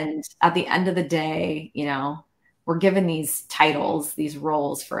 And at the end of the day, we're given these titles, these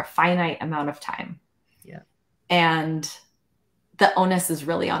roles for a finite amount of time. Yeah. And the onus is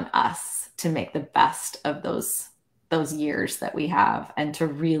really on us to make the best of those years that we have, and to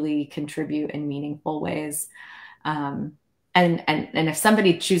really contribute in meaningful ways. And if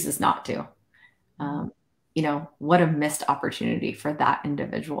somebody chooses not to, what a missed opportunity for that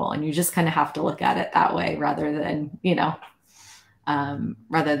individual. And you just kind of have to look at it that way, rather than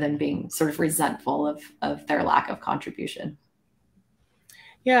being sort of resentful of their lack of contribution.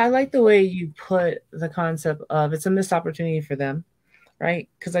 Yeah, I like the way you put the concept of it's a missed opportunity for them, right?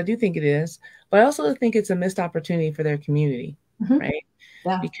 Because I do think it is, but I also think it's a missed opportunity for their community, mm-hmm. right?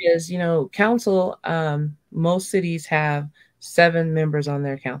 Yeah. Because, council, most cities have 7 members on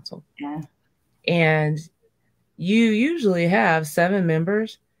their council. Yeah. And you usually have 7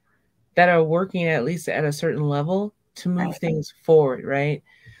 members that are working at least at a certain level to move right. things forward, right?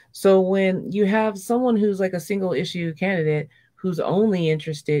 So when you have someone who's like a single issue candidate who's only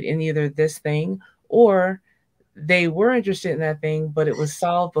interested in either this thing, or they were interested in that thing, but it was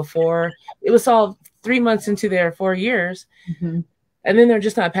solved 3 months into their 4 years, mm-hmm. and then they're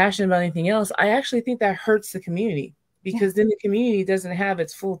just not passionate about anything else, I actually think that hurts the community, because then the community doesn't have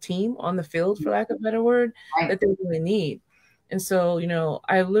its full team on the field, for lack of a better word, right. that they really need. And so,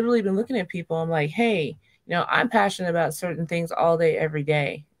 I've literally been looking at people, I'm like, hey, I'm passionate about certain things all day, every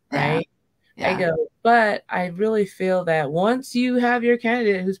day, right? Yeah. I go, but I really feel that once you have your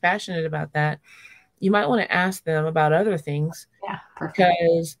candidate who's passionate about that, you might want to ask them about other things,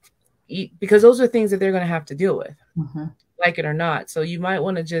 because those are things that they're going to have to deal with. Mm-hmm. like it or not. So you might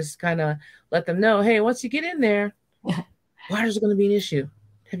want to just kind of let them know, hey, once you get in there, water is going to be an issue.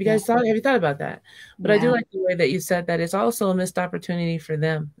 Have you guys have you thought about that? But I do like the way that you said that it's also a missed opportunity for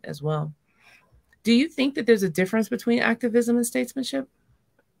them as well. Do you think that there's a difference between activism and statesmanship?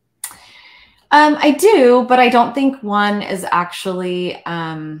 I do, but I don't think one is actually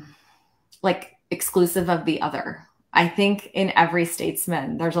like exclusive of the other. I think in every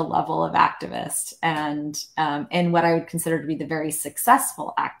statesman, there's a level of activist, and in what I would consider to be the very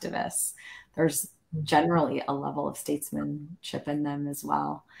successful activists, there's generally a level of statesmanship in them as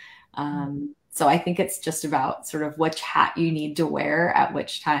well. So I think it's just about sort of which hat you need to wear at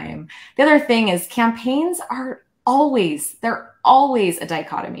which time. The other thing is campaigns are they're always a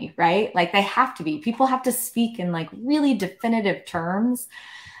dichotomy, right? Like they have to be. People have to speak in like really definitive terms.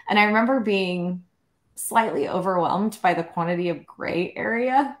 And I remember being slightly overwhelmed by the quantity of gray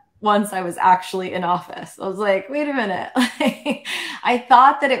area once I was actually in office. I was like, wait a minute. I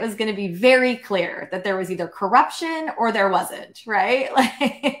thought that it was going to be very clear that there was either corruption or there wasn't, right?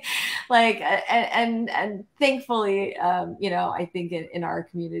 And thankfully, I think in our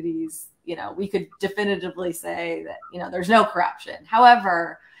communities, we could definitively say that, there's no corruption.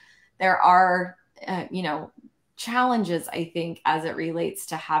 However, there are, challenges, I think, as it relates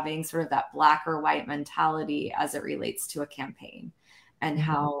to having sort of that black or white mentality as it relates to a campaign, and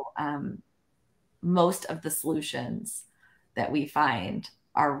how most of the solutions that we find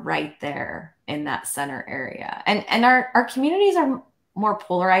are right there in that center area. And our communities are more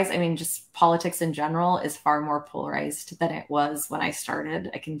polarized. I mean, just politics in general is far more polarized than it was when I started.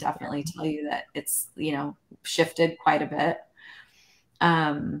 I can definitely tell you that it's, shifted quite a bit.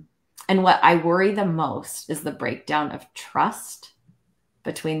 And what I worry the most is the breakdown of trust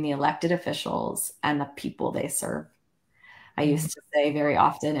between the elected officials and the people they serve. I used to say very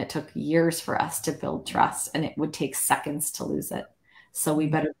often it took years for us to build trust, and it would take seconds to lose it. So we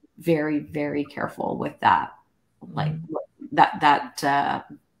better be very, very careful with that. Like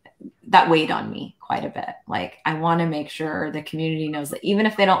that weighed on me quite a bit. Like, I want to make sure the community knows that even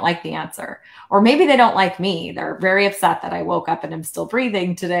if they don't like the answer, or maybe they don't like me, they're very upset that I woke up and I'm still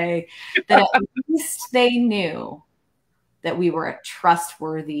breathing today, that at least they knew that we were a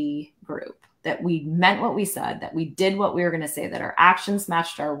trustworthy group, that we meant what we said, that we did what we were going to say, that our actions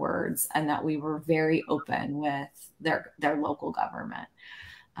matched our words, and that we were very open with their local government,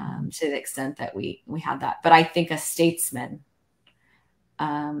 to the extent that we had that. But I think a statesman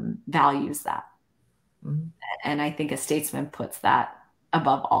values that. And I think a statesman puts that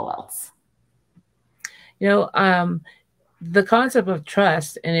above all else. The concept of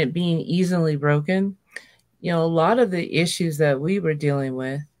trust and it being easily broken, a lot of the issues that we were dealing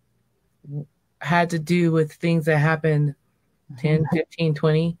with had to do with things that happened 10, 15,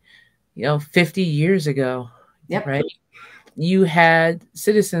 20, 50 years ago. Yep. Right? You had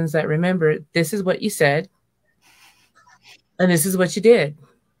citizens that remembered, this is what you said, and this is what you did.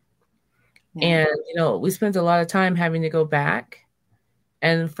 Yeah. And, we spent a lot of time having to go back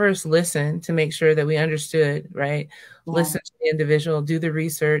and first listen to make sure that we understood, right? Yeah. Listen to the individual, do the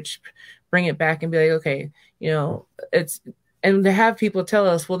research, bring it back and be like, okay, and to have people tell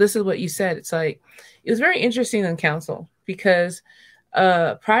us, well, this is what you said. It's like, it was very interesting on council because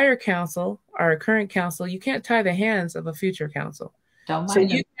prior council, our current council, you can't tie the hands of a future council. So you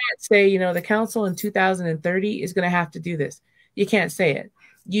can't say, the council in 2030 is going to have to do this. You can't say it.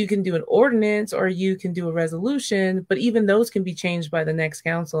 You can do an ordinance or you can do a resolution, but even those can be changed by the next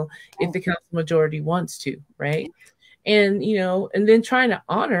council if the council majority wants to, right? And, and then trying to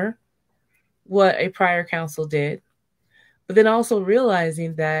honor what a prior council did, but then also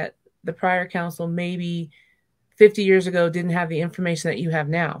realizing that the prior council maybe 50 years ago didn't have the information that you have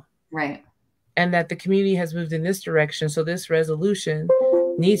now. Right. And that the community has moved in this direction. So this resolution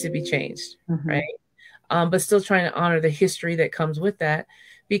needs to be changed, right? But still trying to honor the history that comes with that,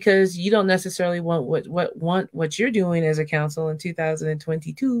 because you don't necessarily want what you're doing as a council in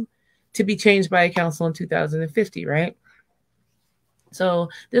 2022 to be changed by a council in 2050, right? So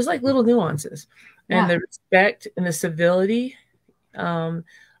there's like little nuances, and the respect and the civility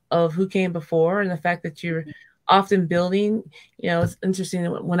of who came before, and the fact that you're often building, it's interesting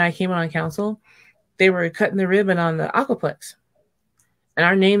that when I came on council, they were cutting the ribbon on the aquaplex and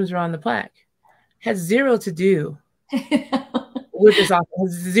our names were on the plaque. Had zero to do with this aquaplex,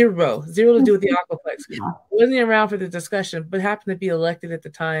 zero to do with the aquaplex. Wasn't around for the discussion, but happened to be elected at the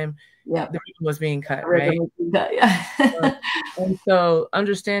time the ribbon was being cut, right? And so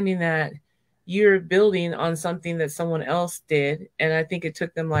understanding that you're building on something that someone else did, and I think it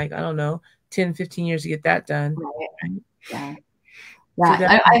took them 10, 15 years to get that done. Right. Yeah. Yeah, So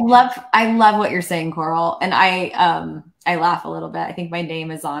I love what you're saying, Coral. And I laugh a little bit. I think my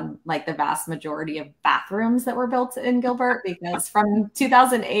name is on like the vast majority of bathrooms that were built in Gilbert, because from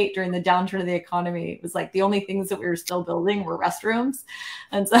 2008 during the downturn of the economy, it was like the only things that we were still building were restrooms.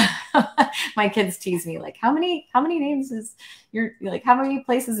 And so my kids tease me like, how many names is your, like, how many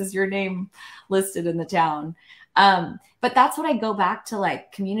places is your name listed in the town? But that's what I go back to,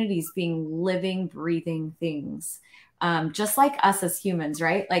 like communities being living, breathing things. Just like us as humans,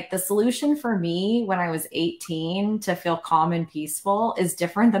 right? Like the solution for me when I was 18 to feel calm and peaceful is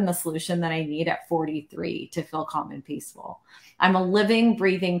different than the solution that I need at 43 to feel calm and peaceful. I'm a living,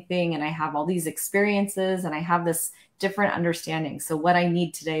 breathing thing, and I have all these experiences and I have this different understanding. So what I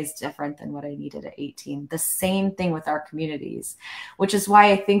need today is different than what I needed at 18. The same thing with our communities, which is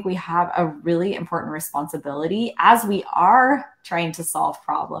why I think we have a really important responsibility as we are trying to solve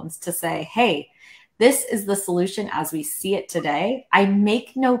problems to say, hey, this is the solution as we see it today. I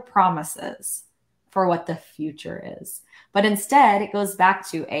make no promises for what the future is. But instead, it goes back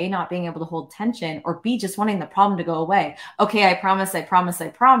to A, not being able to hold tension, or B, just wanting the problem to go away. Okay, I promise, I promise, I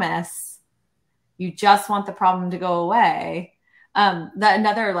promise. You just want the problem to go away.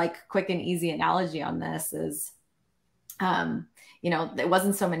 Another like quick and easy analogy on this is, it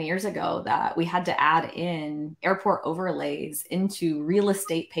wasn't so many years ago that we had to add in airport overlays into real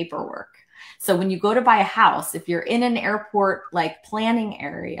estate paperwork. So when you go to buy a house, if you're in an airport like planning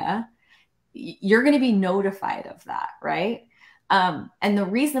area, you're going to be notified of that, right? And the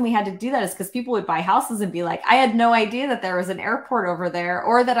reason we had to do that is because people would buy houses and be like, I had no idea that there was an airport over there,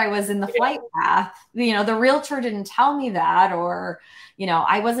 or that I was in the flight path. The realtor didn't tell me that, or,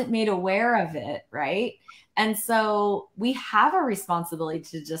 I wasn't made aware of it, right? And so we have a responsibility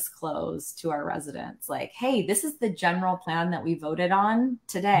to disclose to our residents, like, hey, this is the general plan that we voted on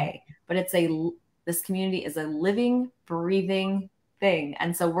today, but this community is a living, breathing thing.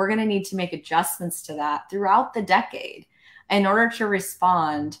 And so we're going to need to make adjustments to that throughout the decade in order to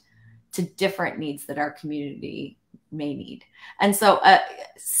respond to different needs that our community may need. And so,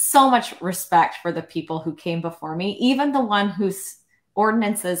 so much respect for the people who came before me, even the one whose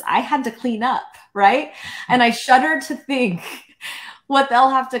ordinances I had to clean up, right? And I shudder to think what they'll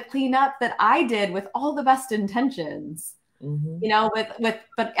have to clean up that I did with all the best intentions.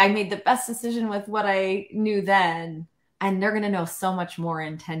 But I made the best decision with what I knew then. And they're going to know so much more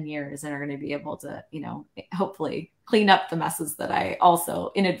in 10 years and are going to be able to, hopefully clean up the messes that I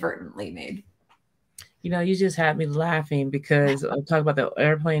also inadvertently made. You just had me laughing because I'm talking about the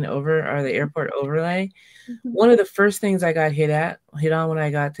the airport overlay. Mm-hmm. One of the first things I got hit on when I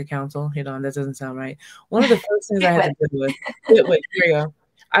got to council, that doesn't sound right. One of the first things I had to deal with, here we go.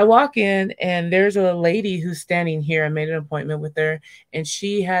 I walk in and there's a lady who's standing here. I made an appointment with her and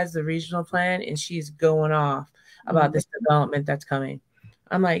she has the regional plan and she's going off about this development that's coming.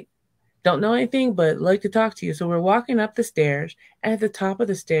 I'm like, don't know anything, but like to talk to you. So we're walking up the stairs, and at the top of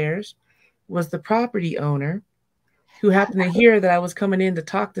the stairs was the property owner who happened to hear that I was coming in to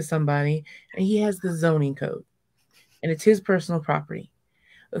talk to somebody, and he has the zoning code and it's his personal property.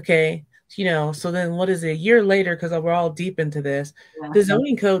 Okay. So then what is it? A year later, because we're all deep into this, the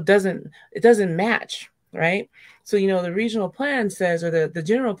zoning code doesn't match, right? So, the regional plan says, or the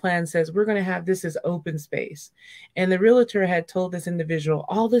general plan says, we're going to have this as open space. And the realtor had told this individual,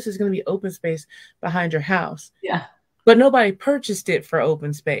 all this is going to be open space behind your house. Yeah. But nobody purchased it for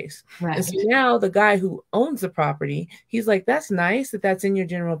open space. Right. And so now the guy who owns the property, he's like, that's nice that that's in your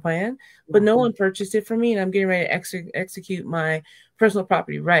general plan, but no one purchased it for me. And I'm getting ready to execute my personal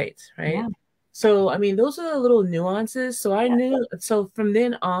property rights, right? Yeah. So, those are the little nuances. So I knew, so from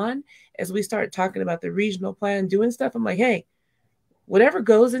then on, as we start talking about the regional plan, doing stuff, I'm like, hey, whatever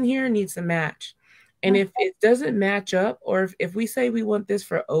goes in here needs to match. And if it doesn't match up, or if we say we want this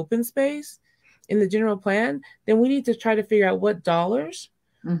for open space in the general plan, then we need to try to figure out what dollars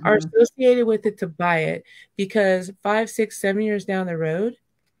are associated with it to buy it. Because 5, 6, 7 years down the road,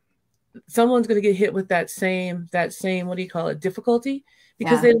 someone's going to get hit with that same, difficulty,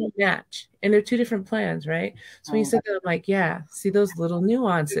 because they don't match. And they're two different plans, right? So when you said that, I'm like, yeah, see those little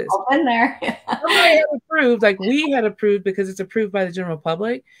nuances. In there. Somebody had approved, like we had approved because it's approved by the general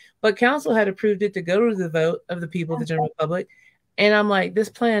public, but council had approved it to go to the vote of the people, the general public. And I'm like, this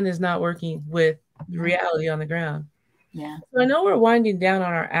plan is not working with reality on the ground. Yeah. So I know we're winding down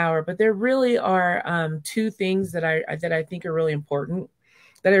on our hour, but there really are two things that I think are really important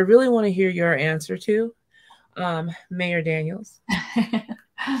that I really want to hear your answer to. Mayor Daniels.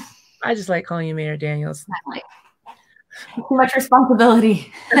 I just like calling you Mayor Daniels. Too much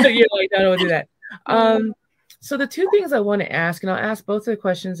responsibility. You're like, no, don't do that. So the two things I want to ask, and I'll ask both of the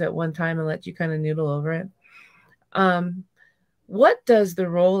questions at one time and let you kind of noodle over it. what does the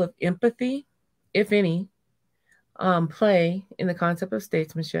role of empathy, if any, play in the concept of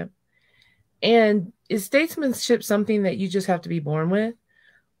statesmanship? And is statesmanship something that you just have to be born with?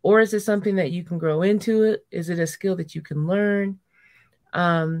 Or is it something that you can grow into it? Is it a skill that you can learn?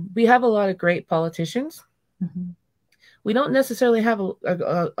 We have a lot of great politicians. Mm-hmm. We don't necessarily have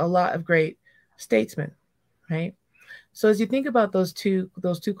a lot of great statesmen, right? So as you think about those two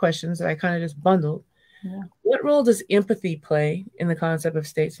questions that I kind of just bundled, yeah. What role does empathy play in the concept of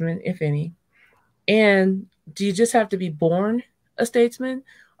statesman, if any? And do you just have to be born a statesman,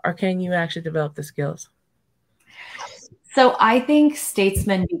 or can you actually develop the skills? So I think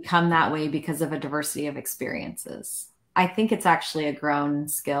statesmen become that way because of a diversity of experiences. I think it's actually a grown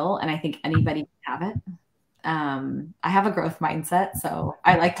skill, and I think anybody can have it. I have a growth mindset, so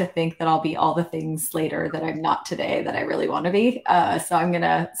I like to think that I'll be all the things later that I'm not today that I really want to be. So I'm going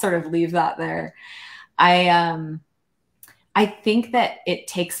to sort of leave that there. I think that it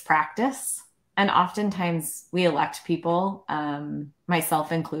takes practice, and oftentimes we elect people,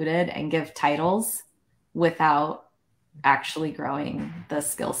 myself included, and give titles without actually growing the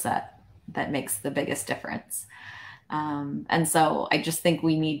skill set that makes the biggest difference. And so I just think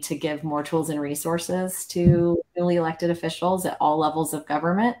we need to give more tools and resources to newly elected officials at all levels of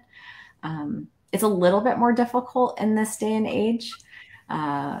government. It's a little bit more difficult in this day and age.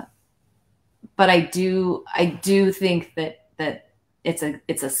 But I do think that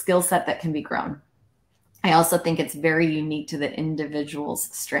it's a skill set that can be grown. I also think it's very unique to the individual's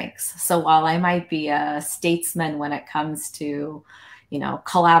strengths. So while I might be a statesman when it comes to,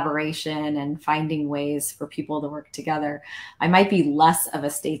 collaboration and finding ways for people to work together, I might be less of a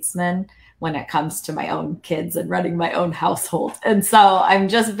statesman when it comes to my own kids and running my own household. And so I'm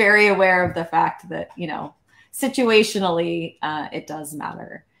just very aware of the fact that, situationally, it does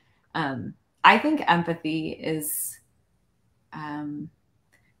matter. I think empathy is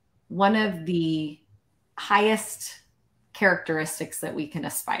one of the highest characteristics that we can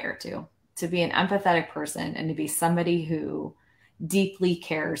aspire to be an empathetic person and to be somebody who deeply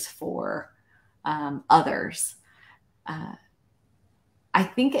cares for others. I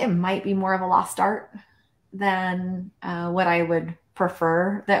think it might be more of a lost art than what I would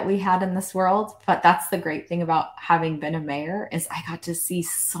prefer that we had in this world. But that's the great thing about having been a mayor, is I got to see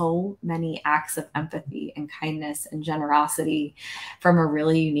so many acts of empathy and kindness and generosity from a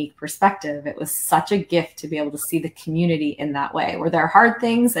really unique perspective. It was such a gift to be able to see the community in that way. Were there hard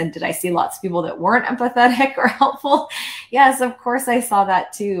things? And did I see lots of people that weren't empathetic or helpful? Yes, of course I saw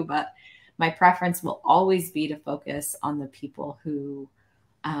that too. But my preference will always be to focus on the people who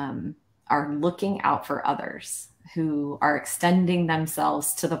are looking out for others, who are extending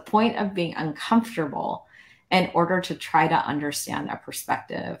themselves to the point of being uncomfortable in order to try to understand a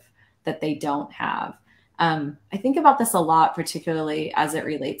perspective that they don't have. I think about this a lot, particularly as it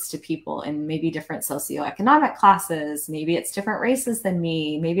relates to people in maybe different socioeconomic classes. Maybe it's different races than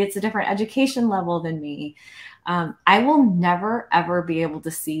me. Maybe it's a different education level than me. I will never, ever be able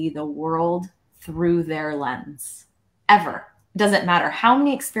to see the world through their lens, ever. It doesn't matter how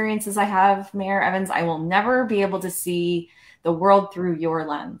many experiences I have, Mayor Evans, I will never be able to see the world through your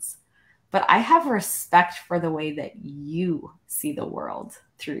lens. But I have respect for the way that you see the world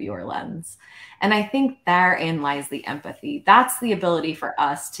through your lens. And I think therein lies the empathy. That's the ability for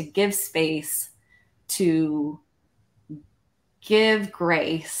us to give space, to give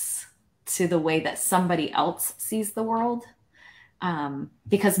grace to the way that somebody else sees the world.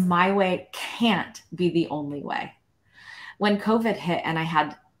 Because my way can't be the only way. When COVID hit and I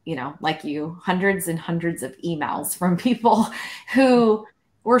had, like you, hundreds and hundreds of emails from people who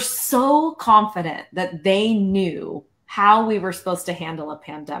were so confident that they knew how we were supposed to handle a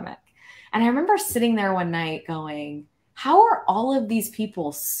pandemic. And I remember sitting there one night going, how are all of these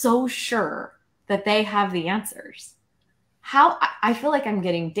people so sure that they have the answers? How I feel like I'm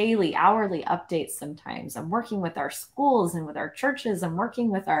getting daily, hourly updates sometimes. I'm working with our schools and with our churches. I'm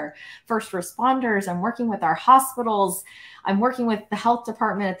working with our first responders. I'm working with our hospitals. I'm working with the health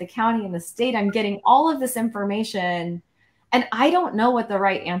department at the county and the state. I'm getting all of this information, and I don't know what the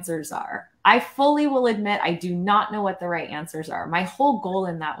right answers are. I fully will admit I do not know what the right answers are. My whole goal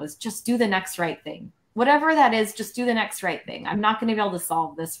in that was just do the next right thing. Whatever that is, just do the next right thing. I'm not going to be able to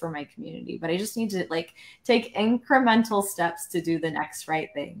solve this for my community, but I just need to take incremental steps to do the next right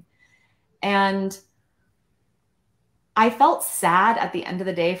thing. And I felt sad at the end of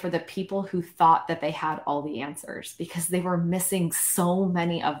the day for the people who thought that they had all the answers, because they were missing so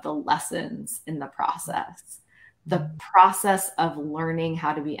many of the lessons in the process. The process of learning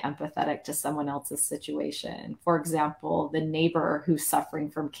how to be empathetic to someone else's situation. For example, the neighbor who's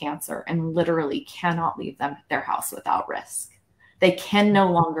suffering from cancer and literally cannot leave their house without risk. They can no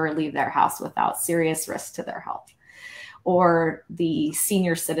longer leave their house without serious risk to their health. Or the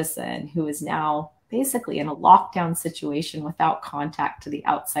senior citizen who is now basically in a lockdown situation without contact to the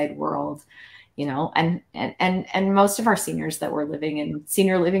outside world, you know, and most of our seniors that were living in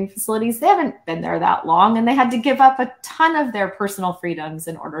senior living facilities, they haven't been there that long, and they had to give up a ton of their personal freedoms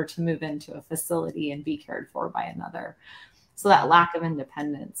in order to move into a facility and be cared for by another. So that lack of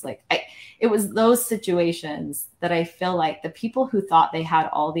independence, like it was those situations that I feel like the people who thought they had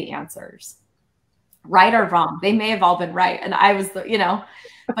all the answers, right or wrong, they may have all been right, and I was the, you know,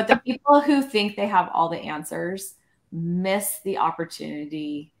 but the people who think they have all the answers miss the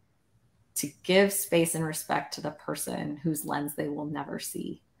opportunity to give space and respect to the person whose lens they will never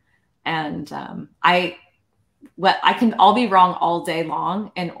see. And I can all be wrong all day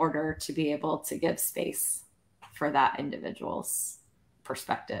long in order to be able to give space for that individual's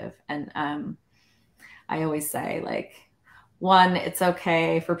perspective. And I always say, like, one, it's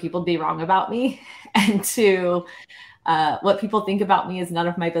okay for people to be wrong about me. And two, what people think about me is none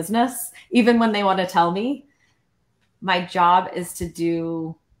of my business. Even when they want to tell me, my job is to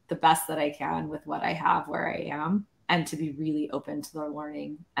do the best that I can with what I have where I am, and to be really open to their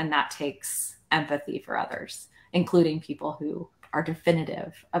learning. And that takes empathy for others, including people who are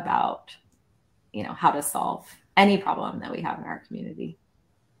definitive about, you know, how to solve any problem that we have in our community.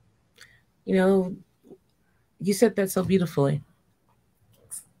 You know, you said that so beautifully.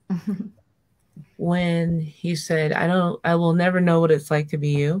 When you said, I will never know what it's like to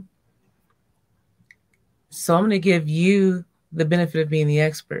be you. So I'm going to give you the benefit of being the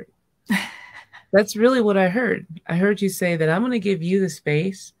expert. That's really what I heard. I heard you say that I'm going to give you the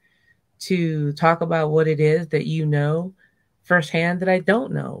space to talk about what it is that you know firsthand that I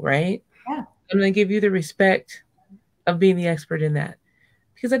don't know, right? Yeah. I'm going to give you the respect of being the expert in that,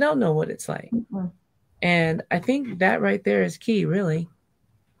 because I don't know what it's like. Mm-hmm. And I think that right there is key, really.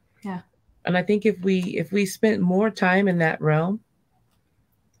 Yeah. And I think if we spent more time in that realm,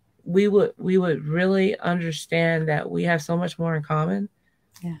 we would really understand that we have so much more in common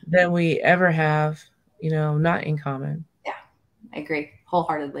than we ever have, you know, not in common. Yeah, I agree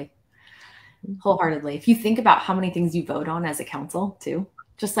wholeheartedly. If you think about how many things you vote on as a council too,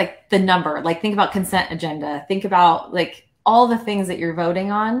 just like the number, like think about consent agenda, think about like all the things that you're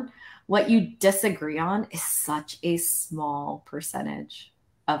voting on, what you disagree on is such a small percentage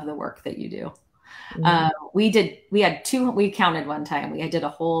of the work that you do. We counted one time, we did a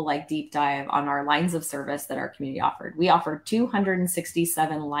whole like deep dive on our lines of service that our community offered. We offered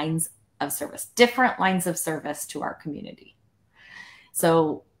 267 lines of service, different lines of service to our community.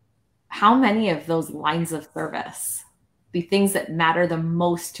 So how many of those lines of service, the things that matter the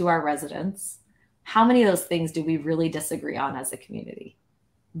most to our residents, how many of those things do we really disagree on as a community?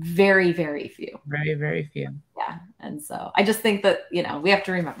 Very, very few. Very, very few. Yeah. And so I just think that, you know, we have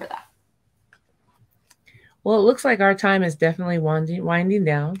to remember that. Well, it looks like our time is definitely winding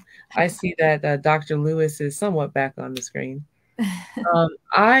down. I see that Dr. Lewis is somewhat back on the screen.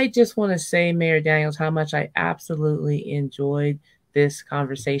 I just want to say, Mayor Daniels, how much I absolutely enjoyed this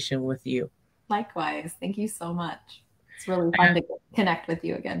conversation with you. Likewise. Thank you so much. It's really fun to connect with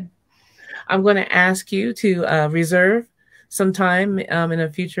you again. I'm going to ask you to reserve some time in a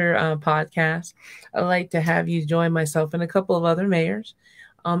future podcast. I'd like to have you join myself and a couple of other mayors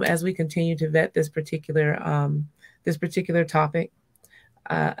as we continue to vet this particular topic.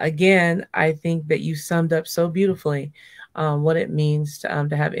 Again, I think that you summed up so beautifully what it means to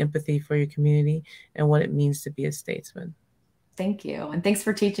have empathy for your community and what it means to be a statesman. Thank you. And thanks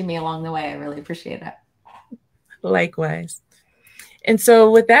for teaching me along the way. I really appreciate it. Likewise. And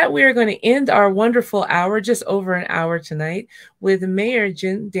so with that, we are going to end our wonderful hour, just over an hour tonight, with Mayor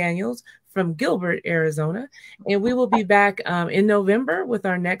Jenn Daniels from Gilbert, Arizona. And we will be back in November with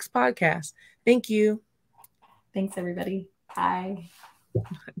our next podcast. Thank you. Thanks, everybody. Bye.